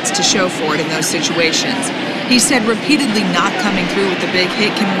 0 hits to show for it in those situations. He said repeatedly not coming through with a big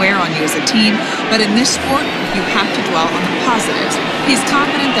hit can wear on you as a team, but in this sport, you have to dwell on the positives. He's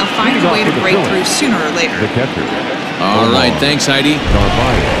confident they'll find a way to break through sooner or later. The catcher. All right, thanks, Heidi.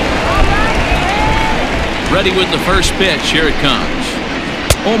 Ready with the first pitch. Here it comes.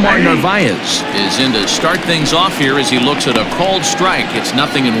 Omar Narvaez is in to start things off here as he looks at a called strike. It's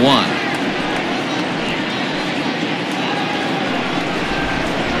 0-1.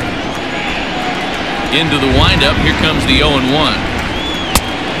 Into the windup. Here comes the 0-1.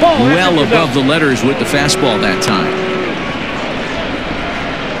 Well above the letters with the fastball that time.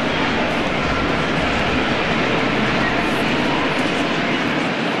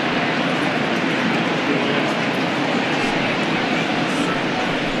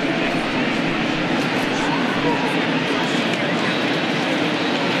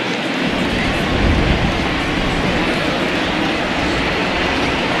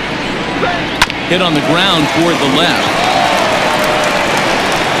 Hit on the ground toward the left.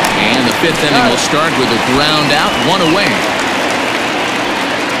 And the 5th inning will start with a ground out, 1 away.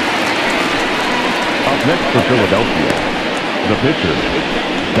 Up next for Philadelphia, the pitcher,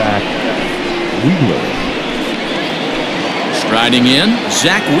 Zach Wheeler. Striding in,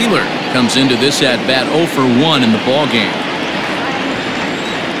 Zach Wheeler comes into this at-bat 0 for 1 in the ballgame.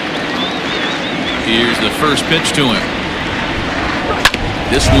 Here's the first pitch to him.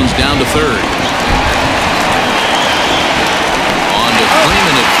 This one's down to third. On to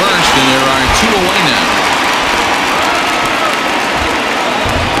Freeman at first, and there are 2 away now.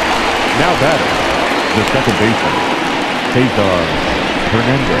 Now batting, the second baseman, Cesar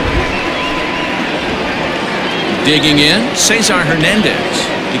Hernandez. Digging in, Cesar Hernandez.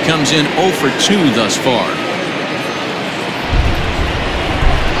 He comes in 0 for 2 thus far.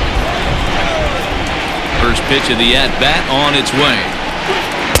 First pitch of the at-bat on its way.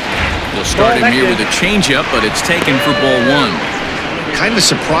 They'll start him here with a changeup, but it's taken for ball 1. Kind of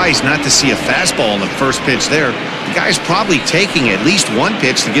surprised not to see a fastball on the first pitch there. The guy's probably taking at least one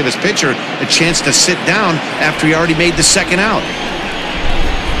pitch to give his pitcher a chance to sit down after he already made the second out.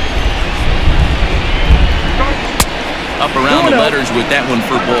 Up around the letters with that one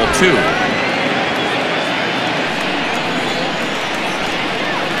for ball 2.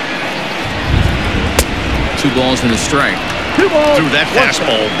 2 balls and a strike. Threw that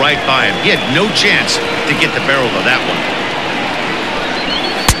fastball right by him. He had no chance to get the barrel of that one.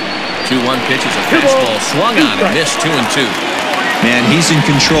 2-1 pitch is a fastball swung on and missed 2-2. Man, he's in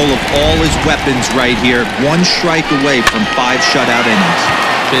control of all his weapons right here. 1 strike away from 5 shutout innings.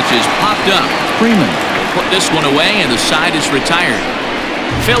 Pitch is popped up. Freeman will put this one away, and the side is retired.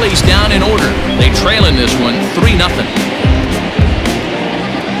 Phillies down in order. They trail in this one 3-0.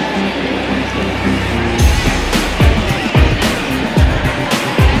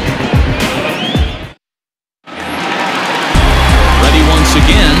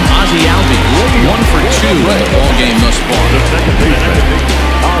 Again, Ozzie Albies, 1 for 2 in the ball game thus far. The second baseman,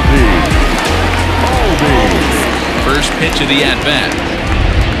 Ozzie Albies. First pitch of the at-bat.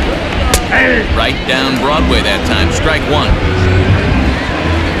 Right down Broadway that time. Strike 1.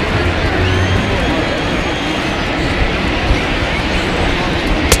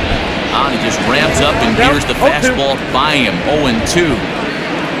 He just ramps up and here's the fastball by him. 0-2.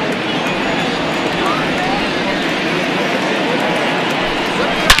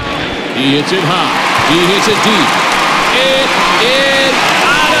 He hits it high. He hits it deep. It is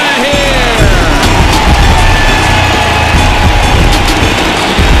out of here.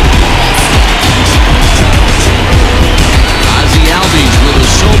 Ozzie Albies with a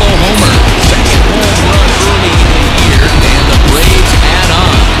solo homer. Second home run early in the year, and the Braves add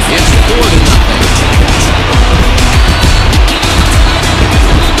on. It's 4-0.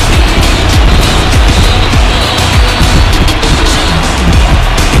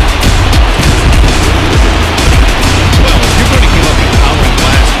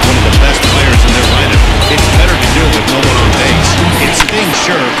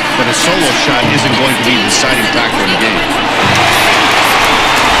 But a solo shot isn't going to be the deciding factor in the game.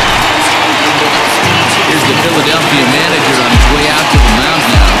 Here's the Philadelphia manager on his way out to the mound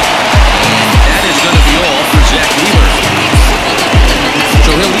now. And that is going to be all for Zach Wheeler.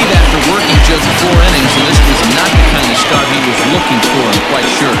 So he'll leave after working just 4 innings, and this was not the kind of start he was looking for, I'm quite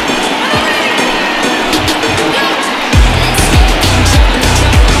sure.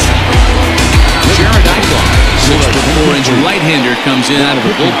 Jared Eichel, 6'4" right-hander, comes in out of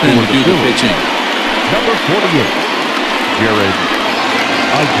the bullpen to do the pitching. Number 48, Jared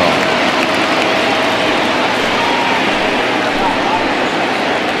Eichel.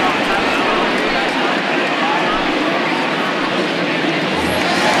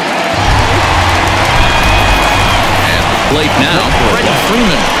 At the plate now, Freddie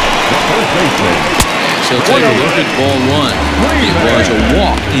Freeman. The first baseman. So he'll take a look at ball 1. It was a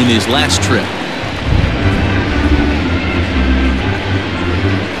walk in his last trip.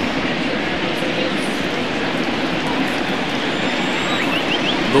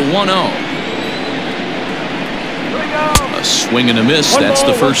 The 1-0. A swing and a miss. That's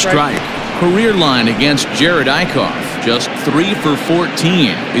the first strike. Career line against Jared Eichel. Just 3 for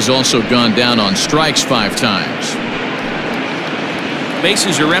 14. He's also gone down on strikes 5 times.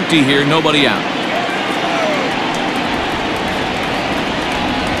 Bases are empty here, nobody out.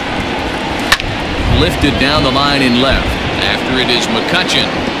 Lifted down the line in left. After it is McCutchen,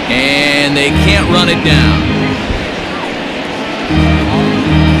 and they can't run it down.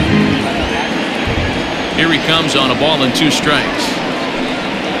 Here he comes on a ball and 2 strikes.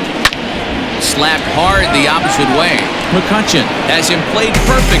 Slapped hard the opposite way. McCutchen has him played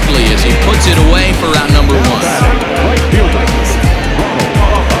perfectly as he puts it away for out number 1. Right fielder,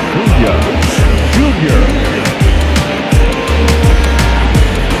 Jr.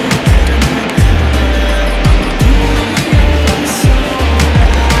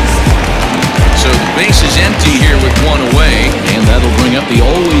 Base is empty here with 1 away, and that'll bring up the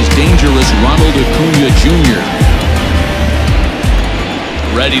always dangerous Ronald Acuna Jr.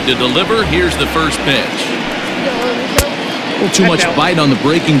 Ready to deliver. Here's the first pitch. A little too much bite on the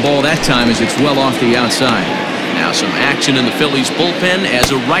breaking ball that time as it's well off the outside. Now some action in the Phillies bullpen as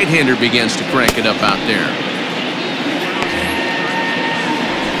a right-hander begins to crank it up out there.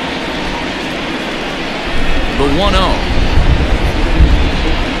 The 1-0.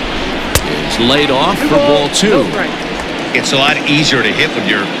 Laid off for ball 2. It's a lot easier to hit when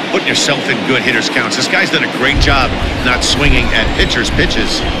you're putting yourself in good hitters counts. This guy's done a great job not swinging at pitchers'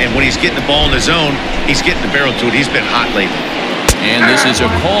 pitches, and when he's getting the ball in the zone, he's getting the barrel to it. He's been hot lately. And this is a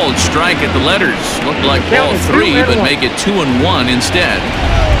called strike at the letters. Looked like ball 3, but make it 2-1 instead.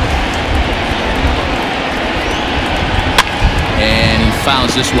 And he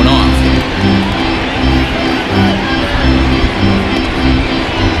fouls this one off.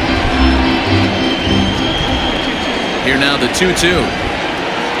 Here now the 2-2.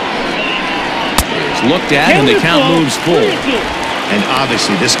 It's looked at and the count moves full. And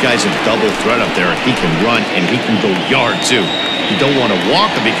obviously this guy's a double threat up there. He can run and he can go yard too. You don't want to walk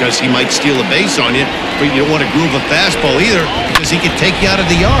him because he might steal a base on you, but you don't want to groove a fastball either because he can take you out of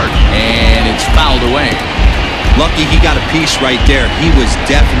the yard. And it's fouled away. Lucky he got a piece right there. He was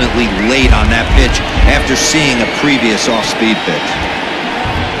definitely late on that pitch after seeing a previous off-speed pitch.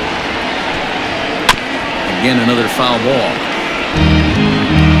 Again, another foul ball.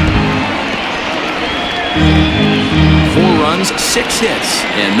 4 runs, 6 hits,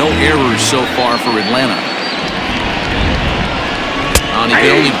 and no errors so far for Atlanta. And he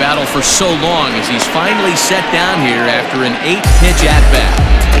could only battle for so long as he's finally set down here after an 8-pitch at-bat.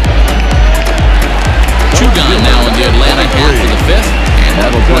 2 gone now in the Atlanta half of the 5th, and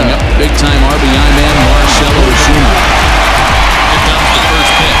that'll bring up the big-time RBI man, Marcell Ozuna. Here comes the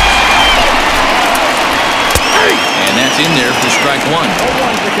first pitch. And that's in there for strike 1.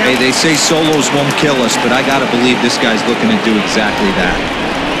 Hey, they say solos won't kill us, but I gotta believe this guy's looking to do exactly that.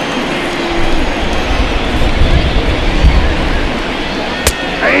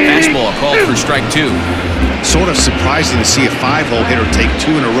 Fastball called for strike 2. Sort of surprising to see a 5-hole hitter take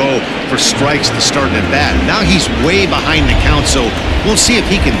 2 in a row for strikes to start at bat. Now he's way behind the count, so we'll see if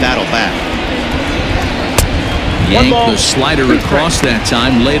he can battle back. Yanked the slider across that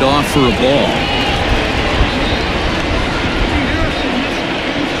time, laid off for a ball.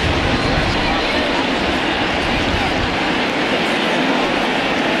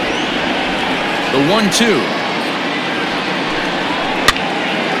 The 1-2.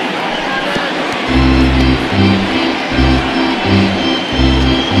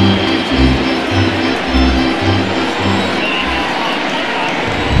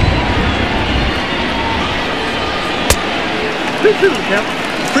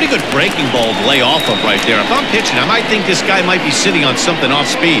 Pretty good breaking ball to lay off of right there. If I'm pitching, I might think this guy might be sitting on something off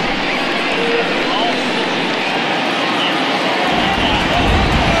speed.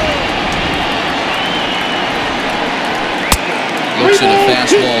 Looks at a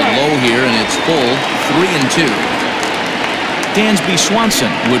fastball low here, and it's full. 3-2. Dansby Swanson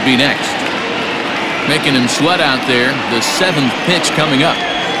would be next. Making him sweat out there. The 7th pitch coming up.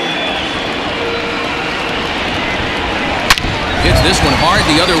 Hits this one hard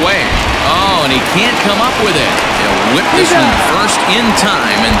the other way. Oh, and he can't come up with it. He'll whip this one first in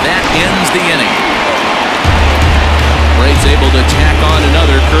time, and that ends the inning. Braves able to tack on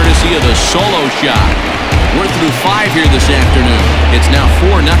another courtesy of the solo shot. We're through 5 here this afternoon. It's now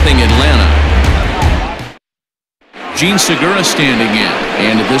 4-0 Atlanta. Gene Segura standing in.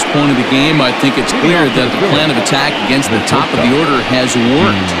 And at this point of the game, I think it's clear that the plan of attack against the top of the order has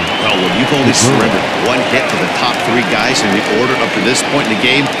worked. Well, when you've only surrendered 1 hit to the top 3 guys in the order up to this point in the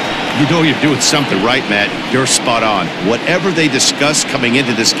game, you know you're doing something right, Matt. You're spot on. Whatever they discussed coming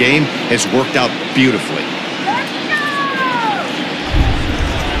into this game has worked out beautifully.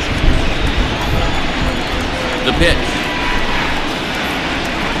 The pitch.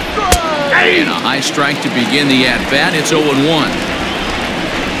 And a high strike to begin the at-bat. It's 0-1.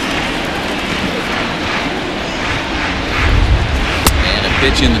 And a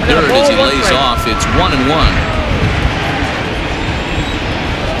pitch in the dirt as he lays off. It's 1-1.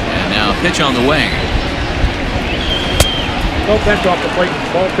 And now a pitch on the way. No bench off the plate.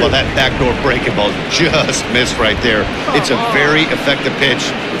 Well, that backdoor breaking ball just missed right there. It's a very effective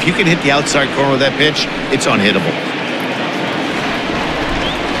pitch. If you can hit the outside corner of that pitch, it's unhittable.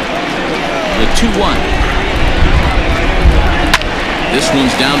 The 2-1. This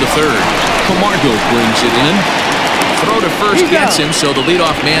one's down to third. Camargo brings it in. Throw to first gets him, so the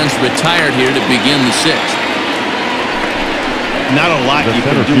leadoff man's retired here to begin the sixth. Not a lot you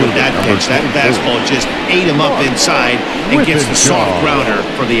can do with that pitch. That fastball just ate him up inside and gets the soft grounder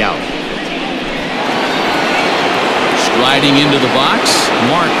for the out. Striding into the box,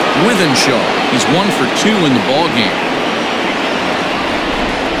 Mark Withenshaw. He's 1 for 2 in the ballgame.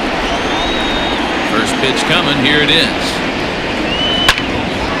 First pitch coming. Here it is.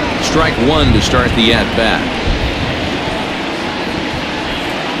 Strike 1 to start the at-bat.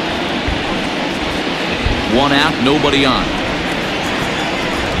 One out, nobody on.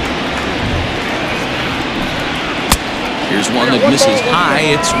 Here's one that misses high.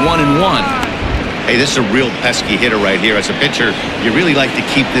 It's 1-1. Hey, this is a real pesky hitter right here. As a pitcher, you really like to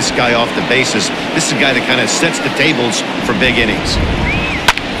keep this guy off the bases. This is a guy that kind of sets the tables for big innings.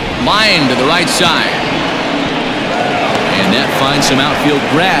 Line to the right side. And that finds some outfield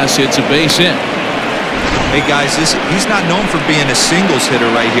grass. It's a base hit. Hey, guys, he's not known for being a singles hitter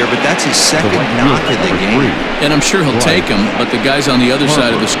right here, but that's his second knock of the game. And I'm sure he'll take him, but the guys on the other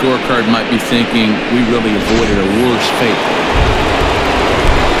side of the scorecard might be thinking, we really avoided a worse fate.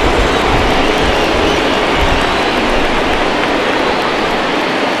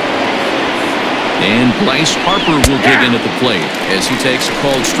 And Bryce Harper will dig in at the plate as he takes a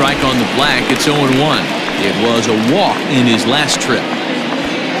called strike on the black. It's 0-1. It was a walk in his last trip.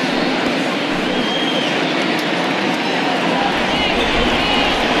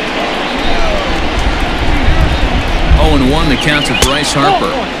 0-1 the count to Bryce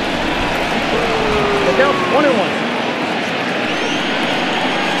Harper.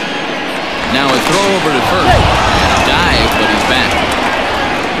 Now a throw over to first. And a dive, but he's back.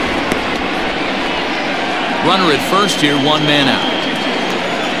 Runner at first here, 1 man out.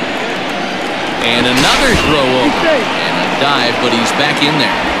 And another throw over. And a dive, but he's back in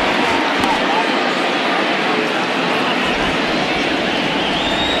there.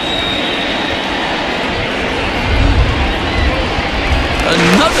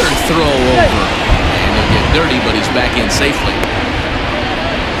 Another throw over. And he'll get dirty, but he's back in safely.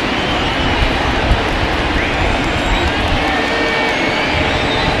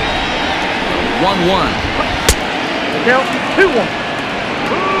 One. Count 2-1.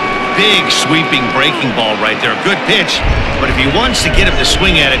 Big sweeping breaking ball right there. Good pitch, but if he wants to get him to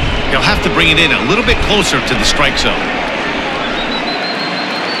swing at it, he'll have to bring it in a little bit closer to the strike zone.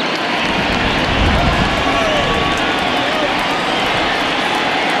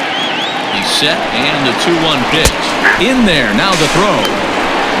 He's set, and the 2-1 pitch. In there, now the throw.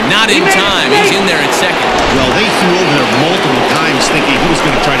 Not in time. He's in there at second. Well, they threw over there multiple times thinking he was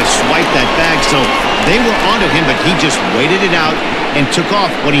going to try to swipe that bag, so they were onto him, but he just waited it out and took off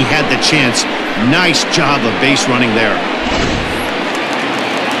when he had the chance. Nice job of base running there.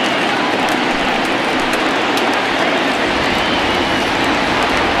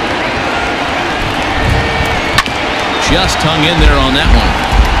 Just hung in there on that one.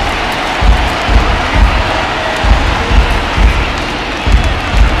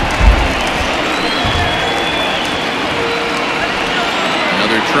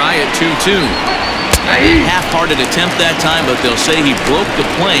 Try at 2-2. Half-hearted attempt that time, but they'll say he broke the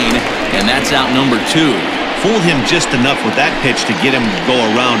plane, and that's out number 2. Fooled him just enough with that pitch to get him to go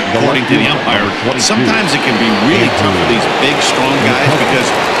around, according to the umpire. Sometimes it can be really tough for these big, strong guys because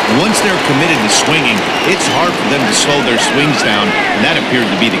once they're committed to swinging, it's hard for them to slow their swings down, and that appeared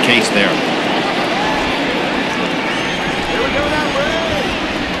to be the case there.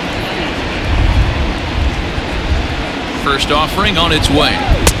 First offering on its way.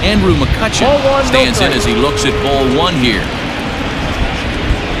 Andrew McCutcheon stands in as he looks at ball 1 here.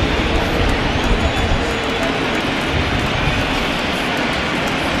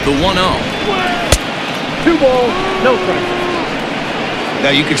 The 1-0. 2 balls, no strikes. Now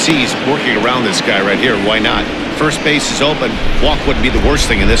you can see he's working around this guy right here. Why not? First base is open. Walk wouldn't be the worst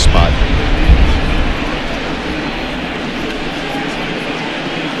thing in this spot.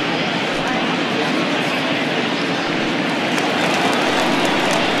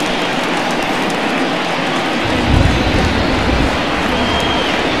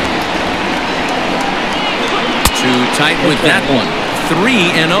 tight with that one.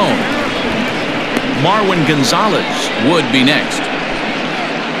 3-0. Marwin Gonzalez would be next.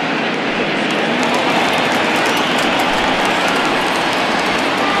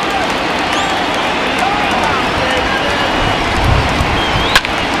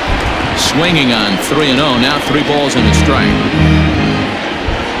 Swinging on 3-0. Now 3 balls and a strike.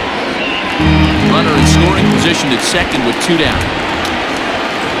 Runner in scoring position at second with 2 down.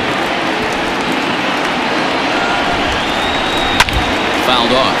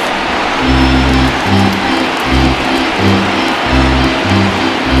 Fouled off.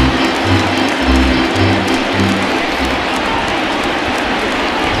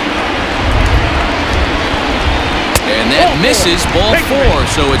 And that misses, ball 4,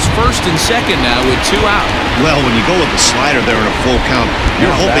 so it's first and second now with 2 out. Well, when you go with the slider there in a full count,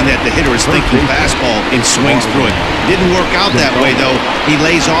 you're hoping that the hitter is thinking fastball and swings through it. Didn't work out that way, though. He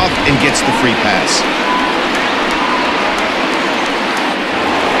lays off and gets the free pass.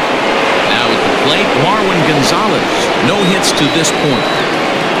 Now at the plate, Marwin Gonzalez. No hits to this point.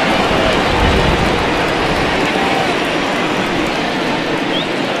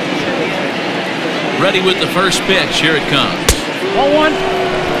 Ready with the first pitch. Here it comes. 0-1.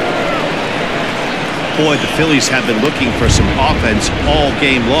 Boy, the Phillies have been looking for some offense all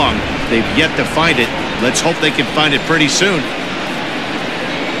game long. They've yet to find it. Let's hope they can find it pretty soon.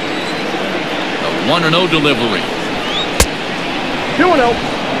 A 1-0 delivery. 2-0.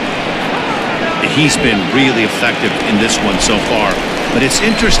 He's been really effective in this one so far. But it's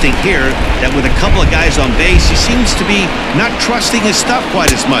interesting here that with a couple of guys on base, he seems to be not trusting his stuff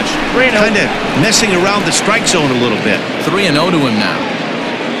quite as much. Kind of messing around the strike zone a little bit. 3-0 to him now.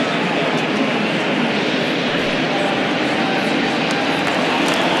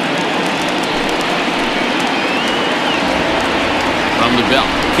 From the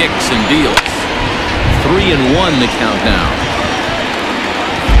belt, kicks and deals. 3-1 the count now.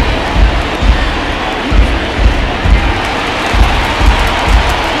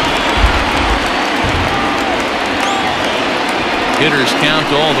 Hitters count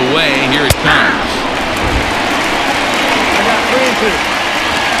all the way. Here it comes. I got 3-2.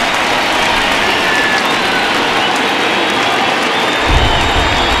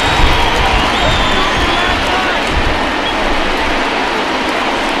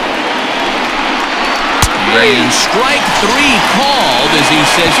 And strike 3 called as he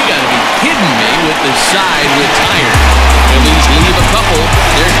says, you got to be kidding me with the side retired. Phillies leave a couple.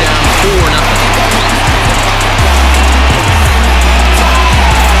 They're down 4-0.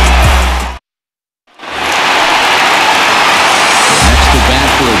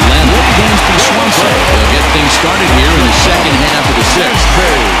 They'll get things started here in the second half of the 6th.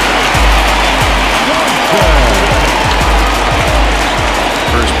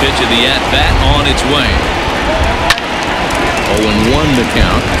 First pitch of the at-bat on its way. 0-1 the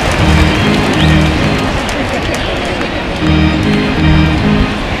count.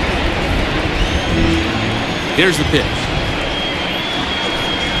 Here's the pitch.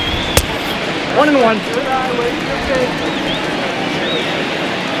 1-1.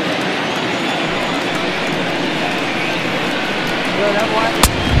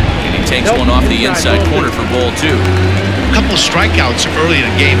 And he takes one off the inside corner for ball 2. A couple strikeouts early in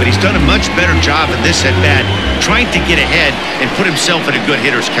the game, but he's done a much better job in this at-bat, trying to get ahead and put himself in a good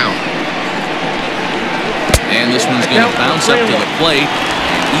hitter's count. And this one's going to bounce up to the plate.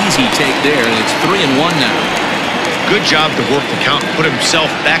 Easy take there, and it's 3-1 now. Good job to work the count and put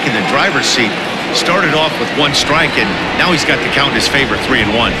himself back in the driver's seat. Started off with 1 strike, and now he's got the count in his favor,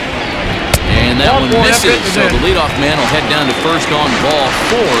 3-1. And that one misses, so the leadoff man will head down to first on ball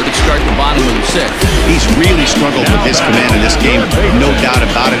 4 to start the bottom of the 6th. He's really struggled with his command in this game, no doubt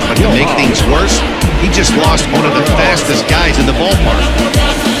about it. But to make things worse, he just lost one of the fastest guys in the ballpark.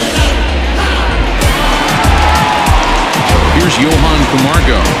 Here's Johan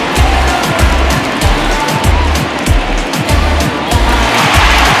Camargo.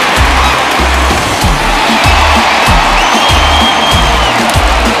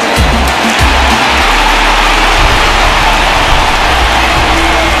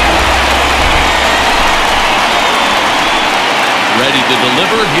 Ready to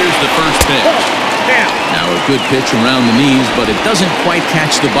deliver. Here's the first pitch. Now a good pitch around the knees, but it doesn't quite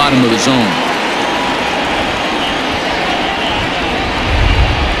catch the bottom of the zone.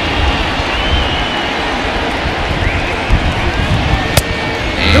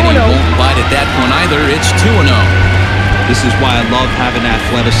 And he won't bite at that one either. It's 2-0. This is why I love having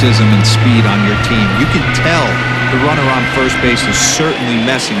athleticism and speed on your team. You can tell the runner on first base is certainly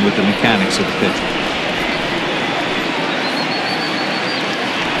messing with the mechanics of the pitcher.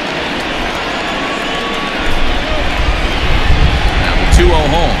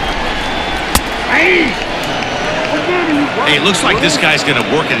 Hey, it looks like this guy's going to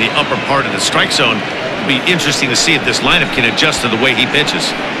work in the upper part of the strike zone. It'll be interesting to see if this lineup can adjust to the way he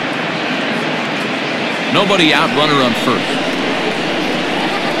pitches. Nobody out, runner on first.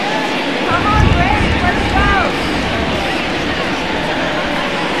 Come on, Brady, let's go.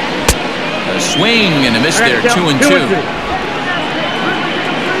 A swing and a miss there, 2-2.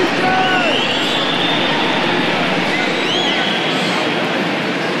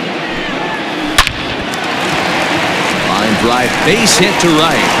 Drive, base hit to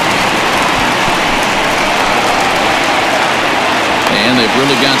right. And they've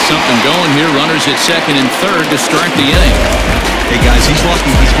really got something going here. Runners at second and third to start the inning. Hey, guys, he's lucky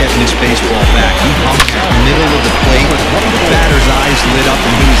he's getting this baseball back. He humped the middle of the plate. The batter's eyes lit up,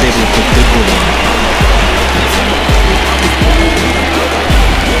 and he was able to put good wood on it.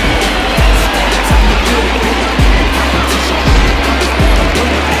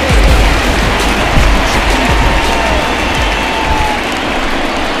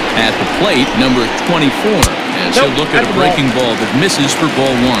 At the plate, number 24, as he'll look at a breaking ball that misses for ball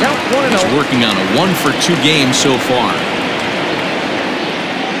one. He's working on a 1-for-2 game so far.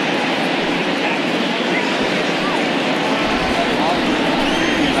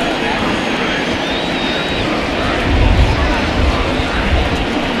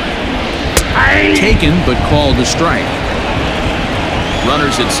 Taken, but called a strike.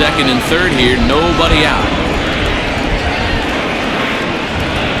 Runners at second and third here, nobody out.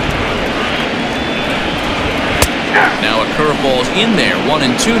 Now a curveball's in there,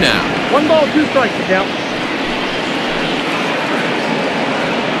 1-2 now. 1 ball, 2 strikes, count.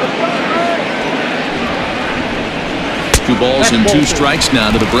 Two balls and 2 strikes now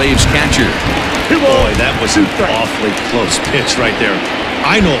to the Braves catcher. Boy, that was an awfully close pitch right there.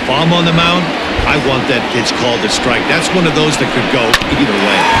 I know if I'm on the mound, I want that pitch called a strike. That's one of those that could go either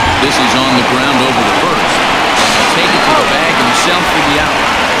way. This is on the ground over the first. He'll take it to the bag himself for the out.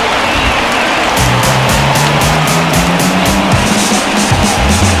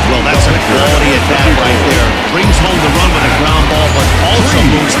 Well, that's a quality at bat right there. Brings home the run with a ground ball, but also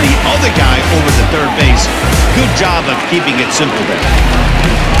moves the other guy over to third base. Good job of keeping it simple there.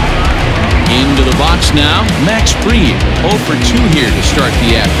 Into the box now, Max Fried. 0 for 2 here to start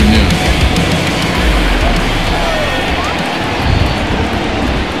the afternoon.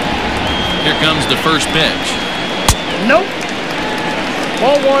 Here comes the first pitch. Nope.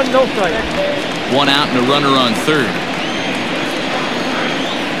 Ball 1, no strike. 1 out and a runner on third.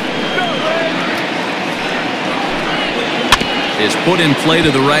 Is put in play to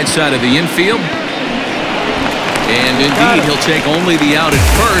the right side of the infield. And indeed, he'll take only the out at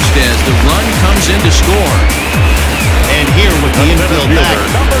first as the run comes in to score. And here with the infield back,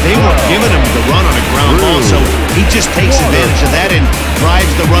 they were giving him the run on a ground ball, so he just takes advantage of that and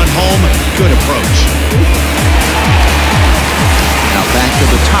drives the run home. Good approach. Now back to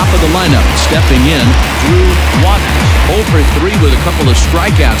the top of the lineup, stepping in, Drew Waters. 0 for 3 with a couple of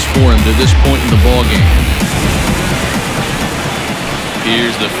strikeouts for him to this point in the ballgame.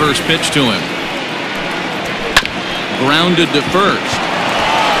 Here's the first pitch to him. Grounded to first.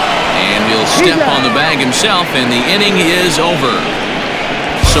 And he'll step on the bag himself, and the inning is over.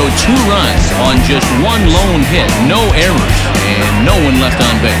 So 2 runs on just 1 lone hit. No errors, and no one left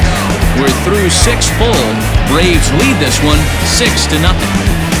on base. We're through 6 full. Braves lead this one 6-0.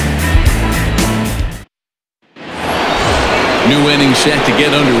 New inning set to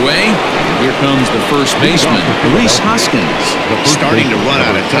get underway. Here comes the first baseman, Rhys Hoskins. Starting to run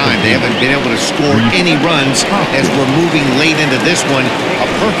out of time. They haven't been able to score any runs as we're moving late into this one. A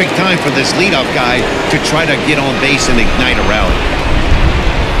perfect time for this leadoff guy to try to get on base and ignite a rally.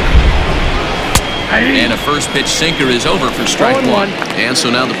 And a first pitch sinker is over for strike 1. And so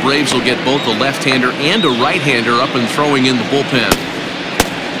now the Braves will get both a left-hander and a right-hander up and throwing in the bullpen.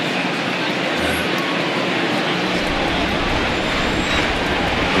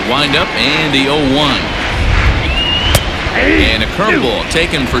 Wind up and the 0-1. And a curveball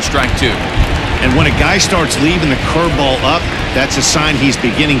taken for strike 2. And when a guy starts leaving the curveball up, that's a sign he's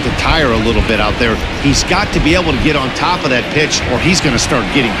beginning to tire a little bit out there. He's got to be able to get on top of that pitch or he's going to start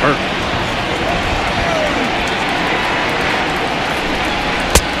getting hurt.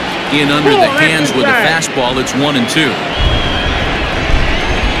 In under the hands with a fastball, it's 1-2.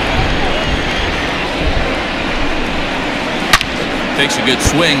 Takes a good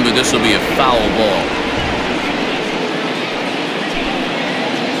swing, but this will be a foul ball.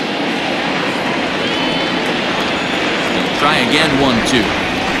 He'll try again, 1-2.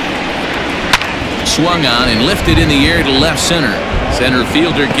 Swung on and lifted in the air to left center. Center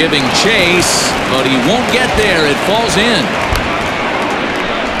fielder giving chase, but he won't get there. It falls in.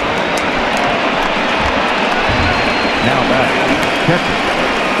 catcher,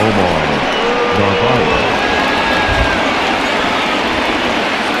 Omar Narvaez.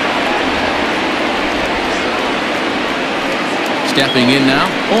 Stepping in now,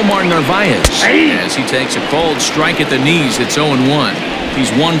 Omar Narvaez. As he takes a cold strike at the knees, it's 0-1.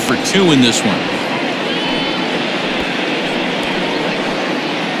 He's 1 for 2 in this one.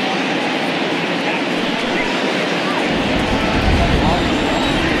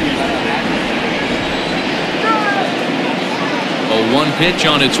 A 1 pitch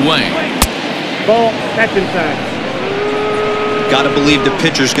on its way. Ball, that's inside. Got to believe the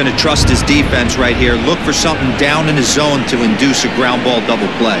pitcher's going to trust his defense right here. Look for something down in his zone to induce a ground ball double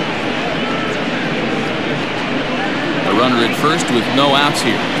play. A runner at first with no outs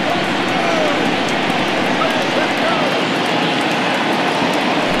here.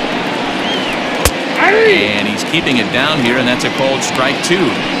 And he's keeping it down here, and that's a called strike 2.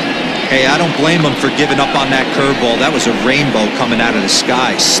 Hey, I don't blame him for giving up on that curveball. That was a rainbow coming out of the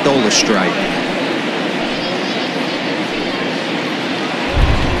sky. Stole a strike.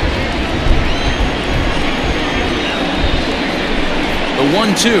 The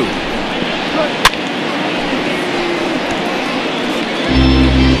 1-2.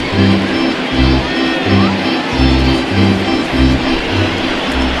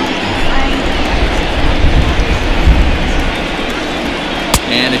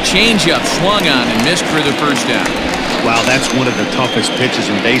 And a changeup swung on and missed for the first down. Wow, that's one of the toughest pitches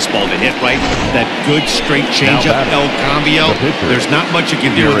in baseball to hit, right? That good straight changeup, El Cambio. There's not much you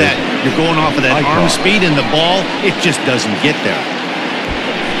can do with that. You're going off of that arm speed, and the ball, it just doesn't get there.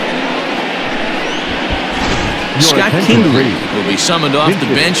 Scott Kingery will be summoned off the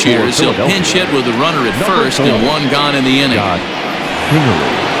bench here as he'll pinch hit with a runner at first and 1 gone in the inning.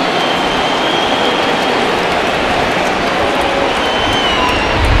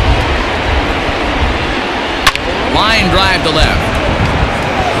 Line drive to left.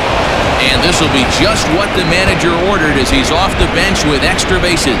 And this will be just what the manager ordered as he's off the bench with extra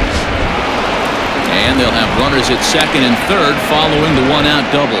bases. And they'll have runners at second and third following the 1-out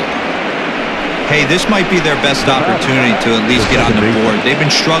double. Hey, this might be their best opportunity to at least get on the board. They've been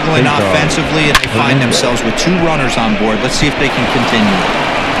struggling offensively, and they find themselves with 2 runners on board. Let's see if they can continue.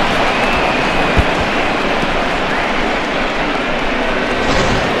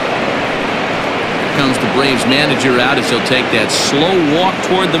 Here comes the Braves manager out as he'll take that slow walk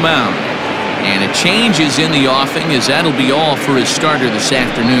toward the mound. And a change is in the offing as that'll be all for his starter this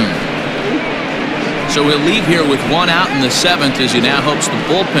afternoon. So he'll leave here with 1 out in the 7th as he now hopes the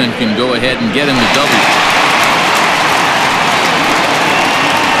bullpen can go ahead and get him the W.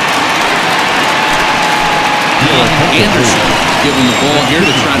 Anderson given the ball here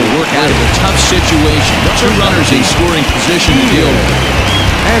to try to work out of a tough situation. 2 runners in scoring position to deal with.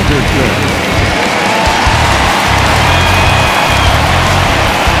 Anderson.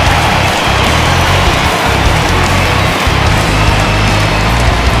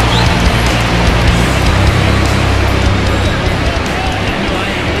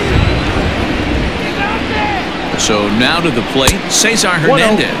 So now to the plate, Cesar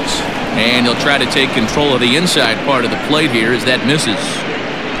Hernandez. And he'll try to take control of the inside part of the plate here as that misses.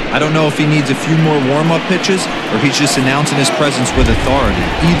 I don't know if he needs a few more warm-up pitches or he's just announcing his presence with authority.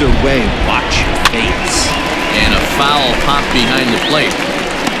 Either way, watch your face. And a foul pop behind the plate.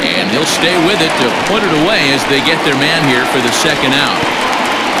 And he'll stay with it to put it away as they get their man here for the 2nd out.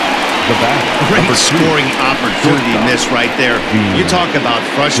 Great scoring opportunity miss right there. You talk about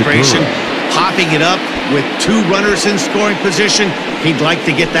frustration. Popping it up with 2 runners in scoring position. He'd like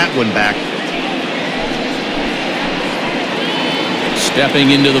to get that one back.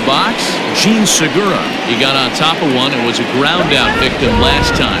 Stepping into the box, Gene Segura. He got on top of one and was a ground out victim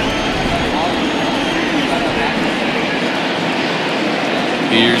last time.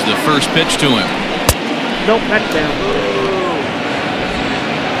 Here's the first pitch to him. Nope, that's down.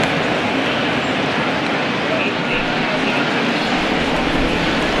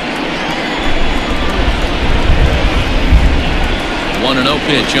 One 1-0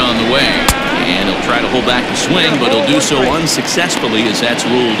 pitch on the way. And he'll try to hold back the swing, but he'll do so unsuccessfully as that's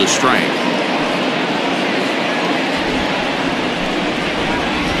ruled a strike.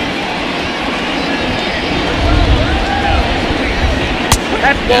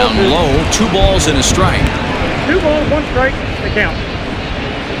 Down low, 2 balls and a strike. 2 balls, 1 strike, they count.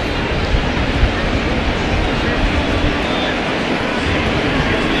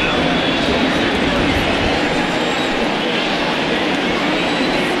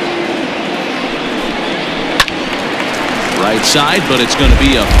 Right side, but it's going to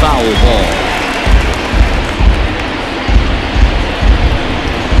be a foul ball.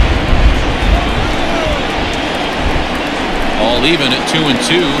 All Ball even at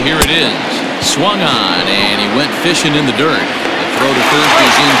 2-2. Here it is. Swung on, and he went fishing in the dirt. The throw to first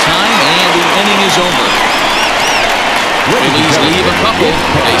is in time, and the inning is over. Phillies leave a couple.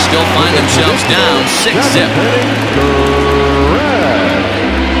 They still find themselves down 6-zip.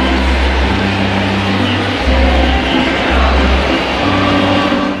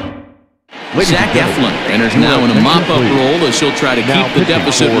 Zach Eflin enters now in a mop-up role as he'll try to keep the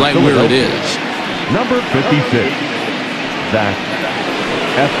deficit right where it is. Number 56, Zach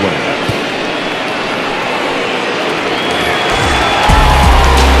Eflin.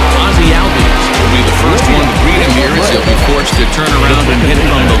 Ozzie Albies will be the first one to greet him here as he'll be forced to turn around and hit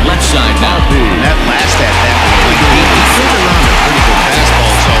from the left side now. That last at-bat, he threw around a pretty good fastball,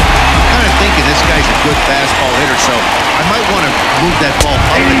 so I'm kind of thinking this guy's a good fastball hitter, so I might want to move that ball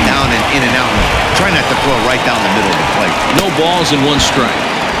up and down and in and out and try not to throw it right down the middle of the plate. No balls and one strike.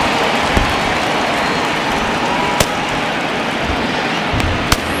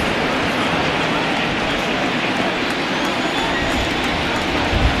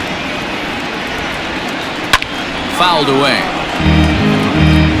 Fouled away.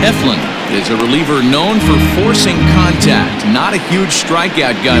 Eflin is a reliever known for forcing contact. Not a huge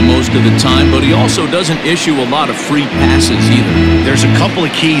strikeout guy most of the time, but he also doesn't issue a lot of free passes either. There's a couple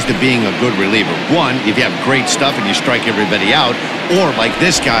of keys to being a good reliever. One, if you have great stuff and you strike everybody out, or like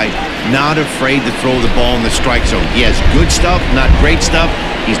this guy, not afraid to throw the ball in the strike zone. He has good stuff, not great stuff.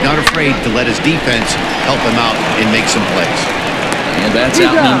 He's not afraid to let his defense help him out and make some plays. And that's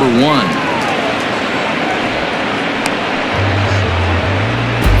out number one.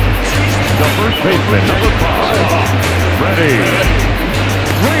 The first baseman, number 5, Freddie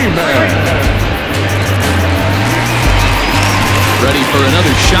Freeman. Ready for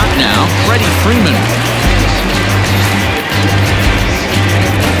another shot now, Freddie Freeman.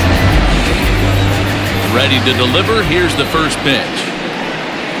 Ready to deliver. Here's the first pitch.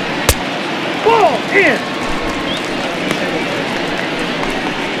 Ball in.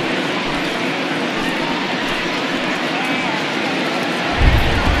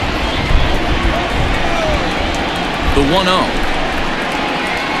 The 1-0.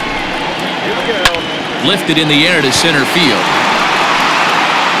 Lifted in the air to center field.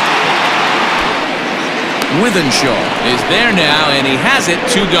 Withenshaw is there now, and he has it.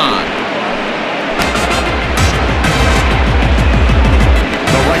 2 gone.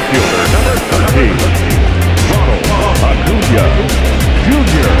 The right fielder, number 13, Ronald Acuna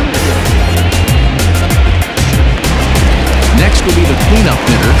Jr. Next will be the cleanup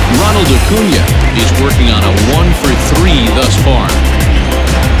hitter, Ronald Acuna. He's working on a 1-for-3 thus far.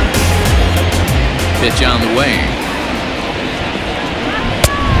 Pitch on the way.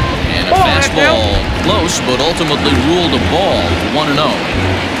 And a fastball close, but ultimately ruled a ball. 1-0.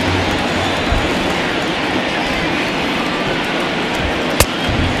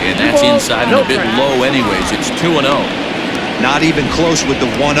 And that's inside and a bit low anyways. It's 2-0. Not even close with the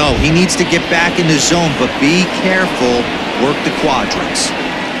 1-0. He needs to get back in the zone, but be careful. Work the quadrants.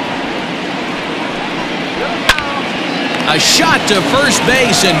 A shot to first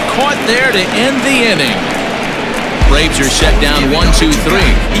base and caught there to end the inning. Braves are set down 1-2-3,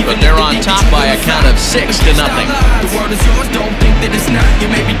 but they're on top by a count of 6-0. The world is yours, don't think that it's not.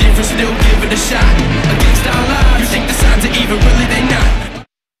 You may be different, still give it a shot. Against our lives, you think the signs are even, really they not.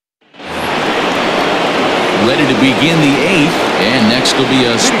 Ready to begin the 8th, and next will be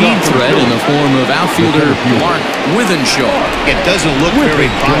a speed threat in the form of outfielder Mark Withenshaw. It doesn't look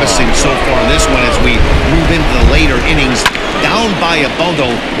very promising so far in this one as we move into the later innings. Down by a bundle,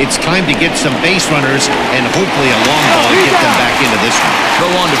 it's time to get some base runners and hopefully a long ball to get them back into this one.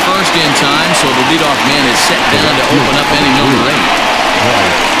 Throw on to first in time, so the leadoff man is set down to open up inning number 8.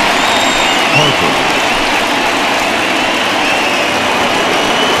 Harper.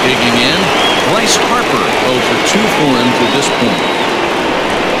 Digging in, Bryce Harper, 0-for-2 for him to this point.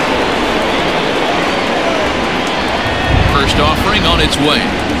 First offering on its way.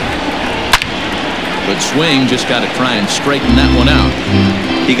 Good swing, just got to try and straighten that one out.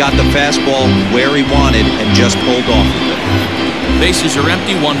 He got the fastball where he wanted and just pulled off of it. Bases are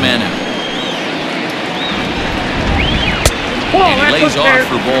empty, 1 man out. And he lays off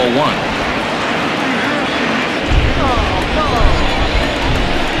for ball 1.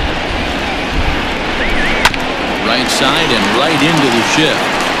 Right side and right into the shift.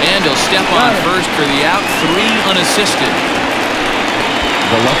 And he'll step on first for the out. 3 unassisted.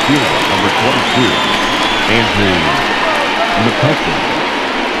 The left fielder, number 22, Andrew McCutcheon.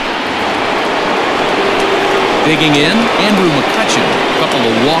 Digging in, Andrew McCutcheon. A couple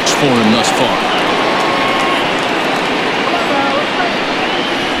of walks for him thus far.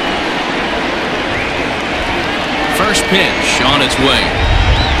 First pitch on its way.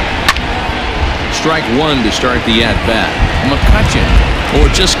 Strike one to start the at-bat. McCutcheon, or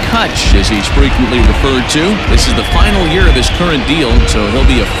just Kutch as he's frequently referred to. This is the final year of his current deal, so he'll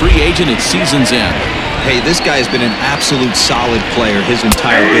be a free agent at season's end. Hey, this guy has been an absolute solid player his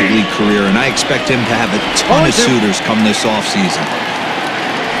entire big league career, and I expect him to have a ton of suitors come this offseason.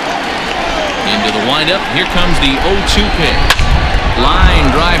 Into the windup. Here comes the 0-2 pitch. Line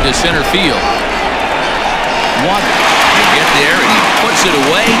drive to center field. Waters will get there, and he puts it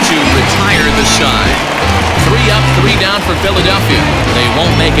away to retire the side. 3 up, 3 down for Philadelphia. They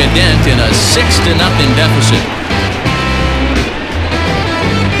won't make a dent in a 6-0 deficit.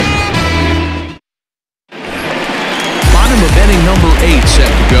 Bottom of inning number 8 set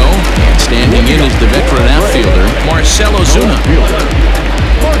to go. And standing in is the veteran outfielder, Marcell Ozuna.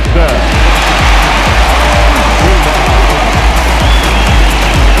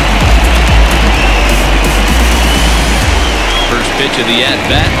 First pitch of the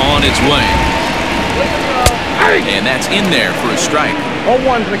at-bat on its way. And that's in there for a strike.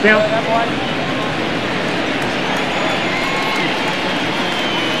 0-1's the count.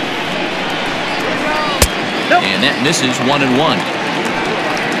 And that misses 1-1.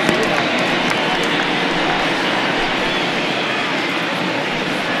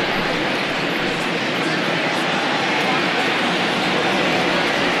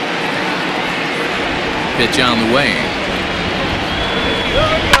 Pitch on the way.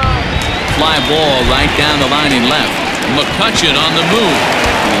 Fly ball right down the line and left. McCutcheon on the move.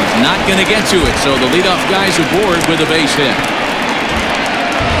 He's not going to get to it, so the leadoff guy's aboard with a base hit.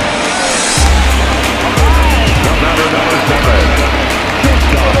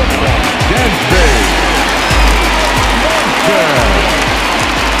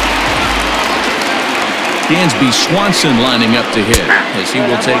 Dansby Swanson lining up to hit as he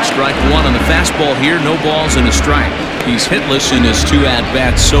will take strike one on the fastball here. No balls and a strike. He's hitless in his 2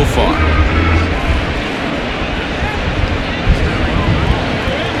 at-bats so far.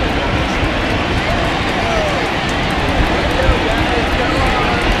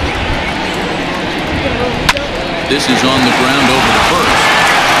 This is on the ground over the first.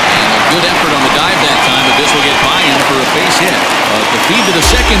 And a good effort on the dive that time, but this will get by him for a base hit. But the feed to the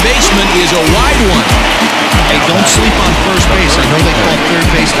second baseman is a wide one. Hey, don't sleep on first base. I know they call third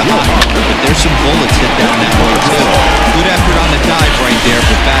base the hot number, but there's some bullets hit down that hole, too. Good effort on the dive right there,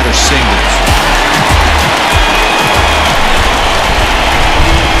 but batter singles.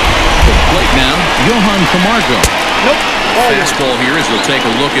 To the plate now, Johan Camargo. Nope. Fastball here as we'll take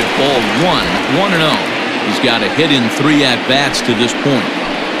a look at ball 1, 1-0. He's got a hit in 3 at-bats to this point.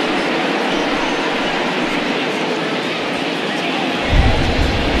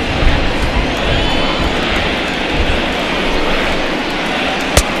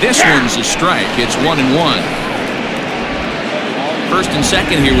 This one's a strike. It's 1-1. First and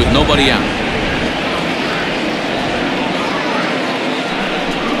second here with nobody out.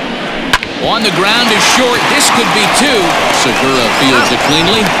 On the ground is short. This could be 2. Segura fields it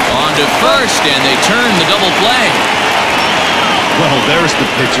cleanly. On to first, and they turn the double play. Well, there's the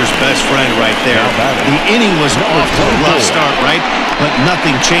pitcher's best friend right there. The inning was off to a rough start, right? But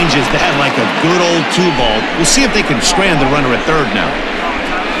nothing changes that like a good old 2-ball. We'll see if they can strand the runner at third now.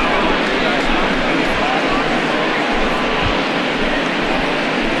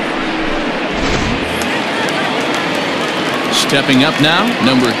 Stepping up now,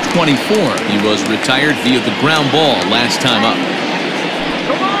 number 24. He was retired via the ground ball last time up.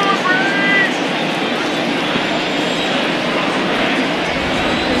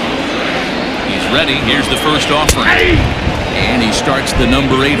 He's ready. Here's the first offering. And he starts the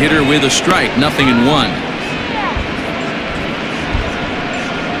number 8 hitter with a strike. 0-1.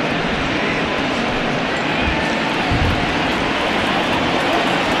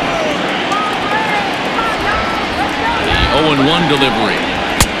 The 0-1 delivery.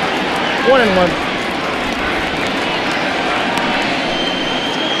 1-1.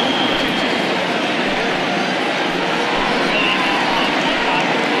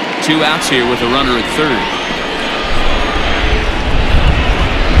 Two outs here with a runner at third.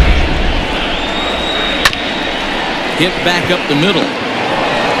 Hit back up the middle.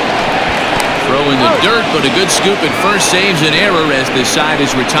 Throw in the dirt, but a good scoop at first saves an error as this side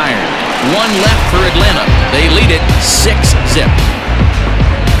is retired. 1 left for Atlanta. They lead it 6-0.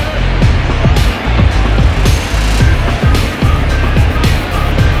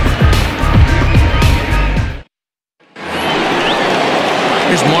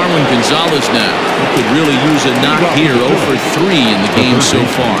 Here's Marwin Gonzalez now. He could really use a knock here. 0 for 3 in the game so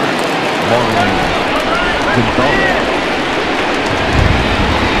far.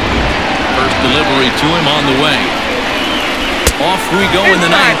 First delivery to him on the way. Off we go in the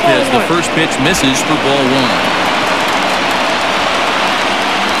ninth as the first pitch misses for ball one.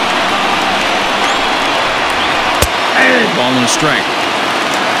 Ball and a strike.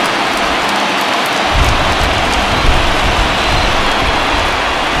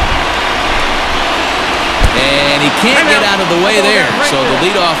 And he can't get out of the way there, so the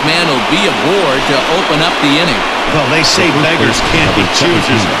leadoff man will be aboard to open up the inning. Well, they say beggars can't be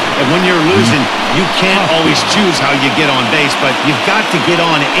choosers, and when you're losing, you can't always choose how you get on base, but you've got to get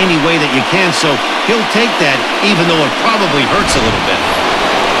on any way that you can, so he'll take that, even though it probably hurts a little bit.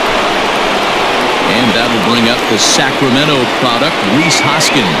 And that'll bring up the Sacramento product, Rhys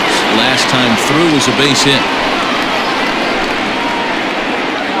Hoskins. Last time through was a base hit.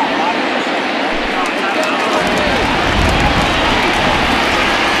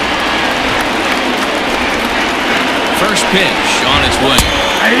 First pitch on its way.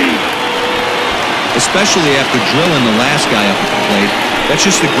 Especially after drilling the last guy up at the plate. That's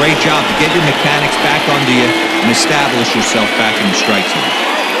just a great job to get your mechanics back onto you and establish yourself back in the strike zone.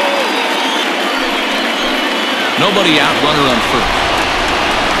 Nobody out, runner on first.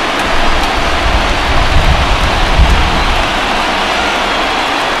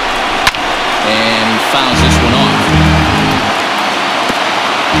 And he fouls this one off.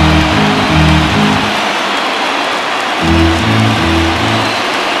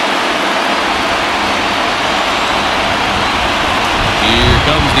 Here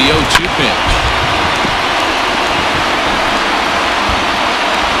comes the 0-2 pitch.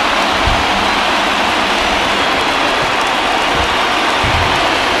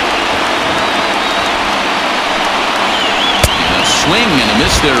 Swing and a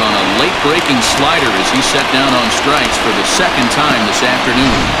miss there on a late-breaking slider as he set down on strikes for the second time this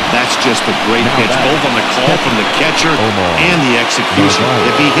afternoon. That's just a great pitch, both on the call from the catcher and the execution.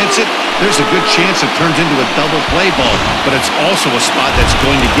 If he hits it, there's a good chance it turns into a double play ball, but it's also a spot that's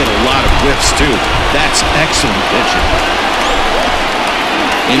going to get a lot of whiffs, too. That's excellent pitching.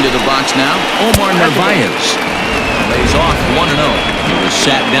 Into the box now, Omar Narvaez. Lays off 1-0. He was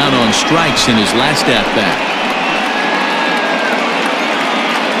sat down on strikes in his last at-bat.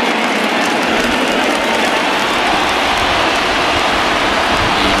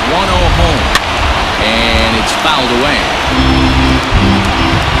 1-0 home, and it's fouled away.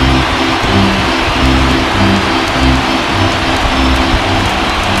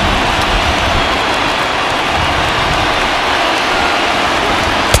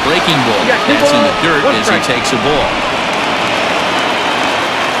 Breaking ball. That's in the dirt as he takes a ball.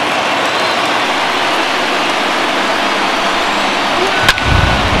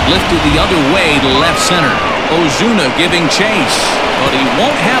 Lifted the other way to left center. Ozuna giving chase, but he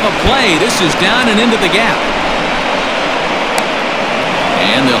won't have a play. This is down and into the gap.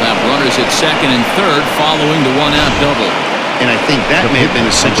 And they'll have runners at second and third following the one-out double. And I think that may have been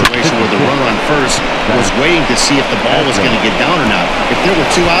a situation where the runner on first was waiting to see if the ball was going to get down or not. If there were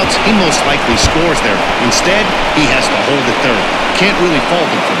 2 outs, he most likely scores there. Instead, he has to hold it third. Can't really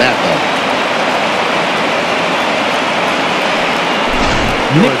fault him for that, though.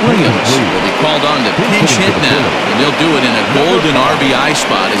 Nick Williams will be called on to pinch hit now, and he'll do it in a golden RBI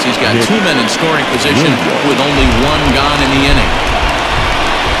spot as he's got 2 men in scoring position with only 1 gone in the inning.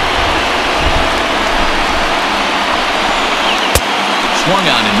 Swung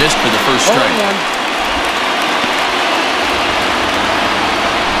on and missed for the first strike.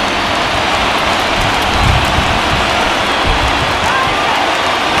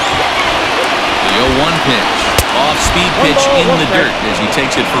 The 0-1 pitch. Off-speed pitch in the dirt as he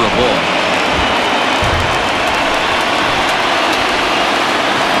takes it for a ball.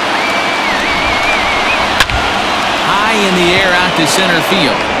 High in the air out to center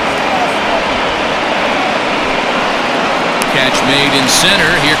field. Catch made in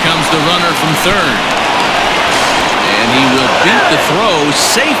center. Here comes the runner from third. And he will beat the throw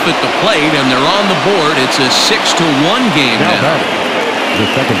safe at the plate, and they're on the board. It's a 6-1 game now. The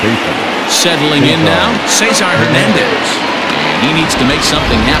second baseman. Settling in now, Cesar Hernandez. And he needs to make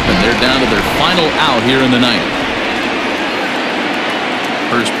something happen. They're down to their final out here in the ninth.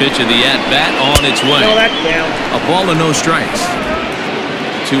 First pitch of the at-bat on its way. A ball and no strikes.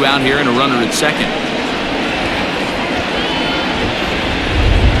 2 out here and a runner at second.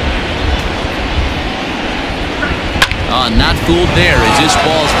 Not fooled there as this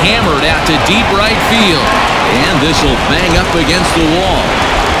ball's hammered out to deep right field. And this will bang up against the wall.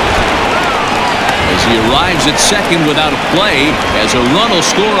 As he arrives at second without a play, as a run will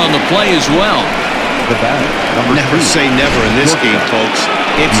score on the play as well. Never say never in this game, folks.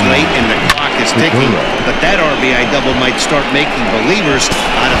 It's late and the clock is ticking, but that RBI double might start making believers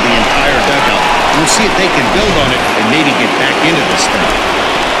out of the entire dugout. We'll see if they can build on it and maybe get back into this thing.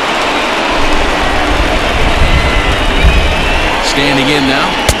 Standing in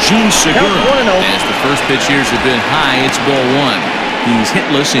now, June Segura. Count 1-0. As the first pitch here has been high, it's ball one. He's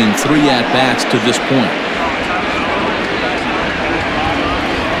hitless in 3 at-bats to this point.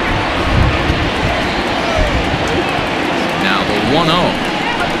 Now the 1-0.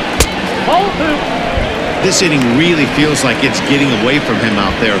 This inning really feels like it's getting away from him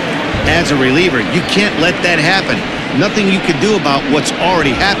out there. As a reliever, you can't let that happen. Nothing you can do about what's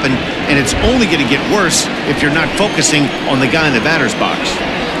already happened, and it's only going to get worse if you're not focusing on the guy in the batter's box.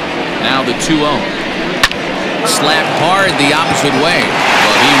 Now the 2-0. Slapped hard the opposite way,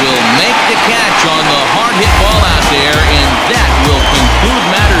 but he will make the catch on the hard hit ball out there, and that will conclude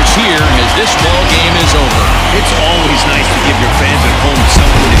matters here as this ball game is over. It's always nice to give your fans at home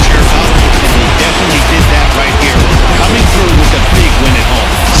something to cheer about, and they definitely did that right here, coming through with a big win at home.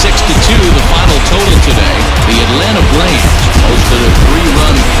 6-2 the final total today. The Atlanta Braves posted a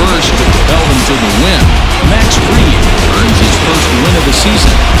 3-run first to propel them to the win. Max Fried earns his first win of the season.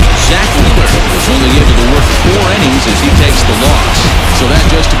 Zach Wheeler was only able to work 4 innings as he takes the loss. So that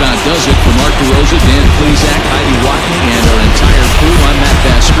just about does it for Mark DeRosa, Dan Plesac, Heidi Watney, and our entire crew. I'm Matt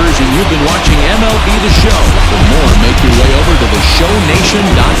Baskers, and you've been watching MLB The Show. For more, make your way over to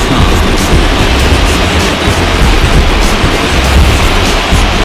theshownation.com.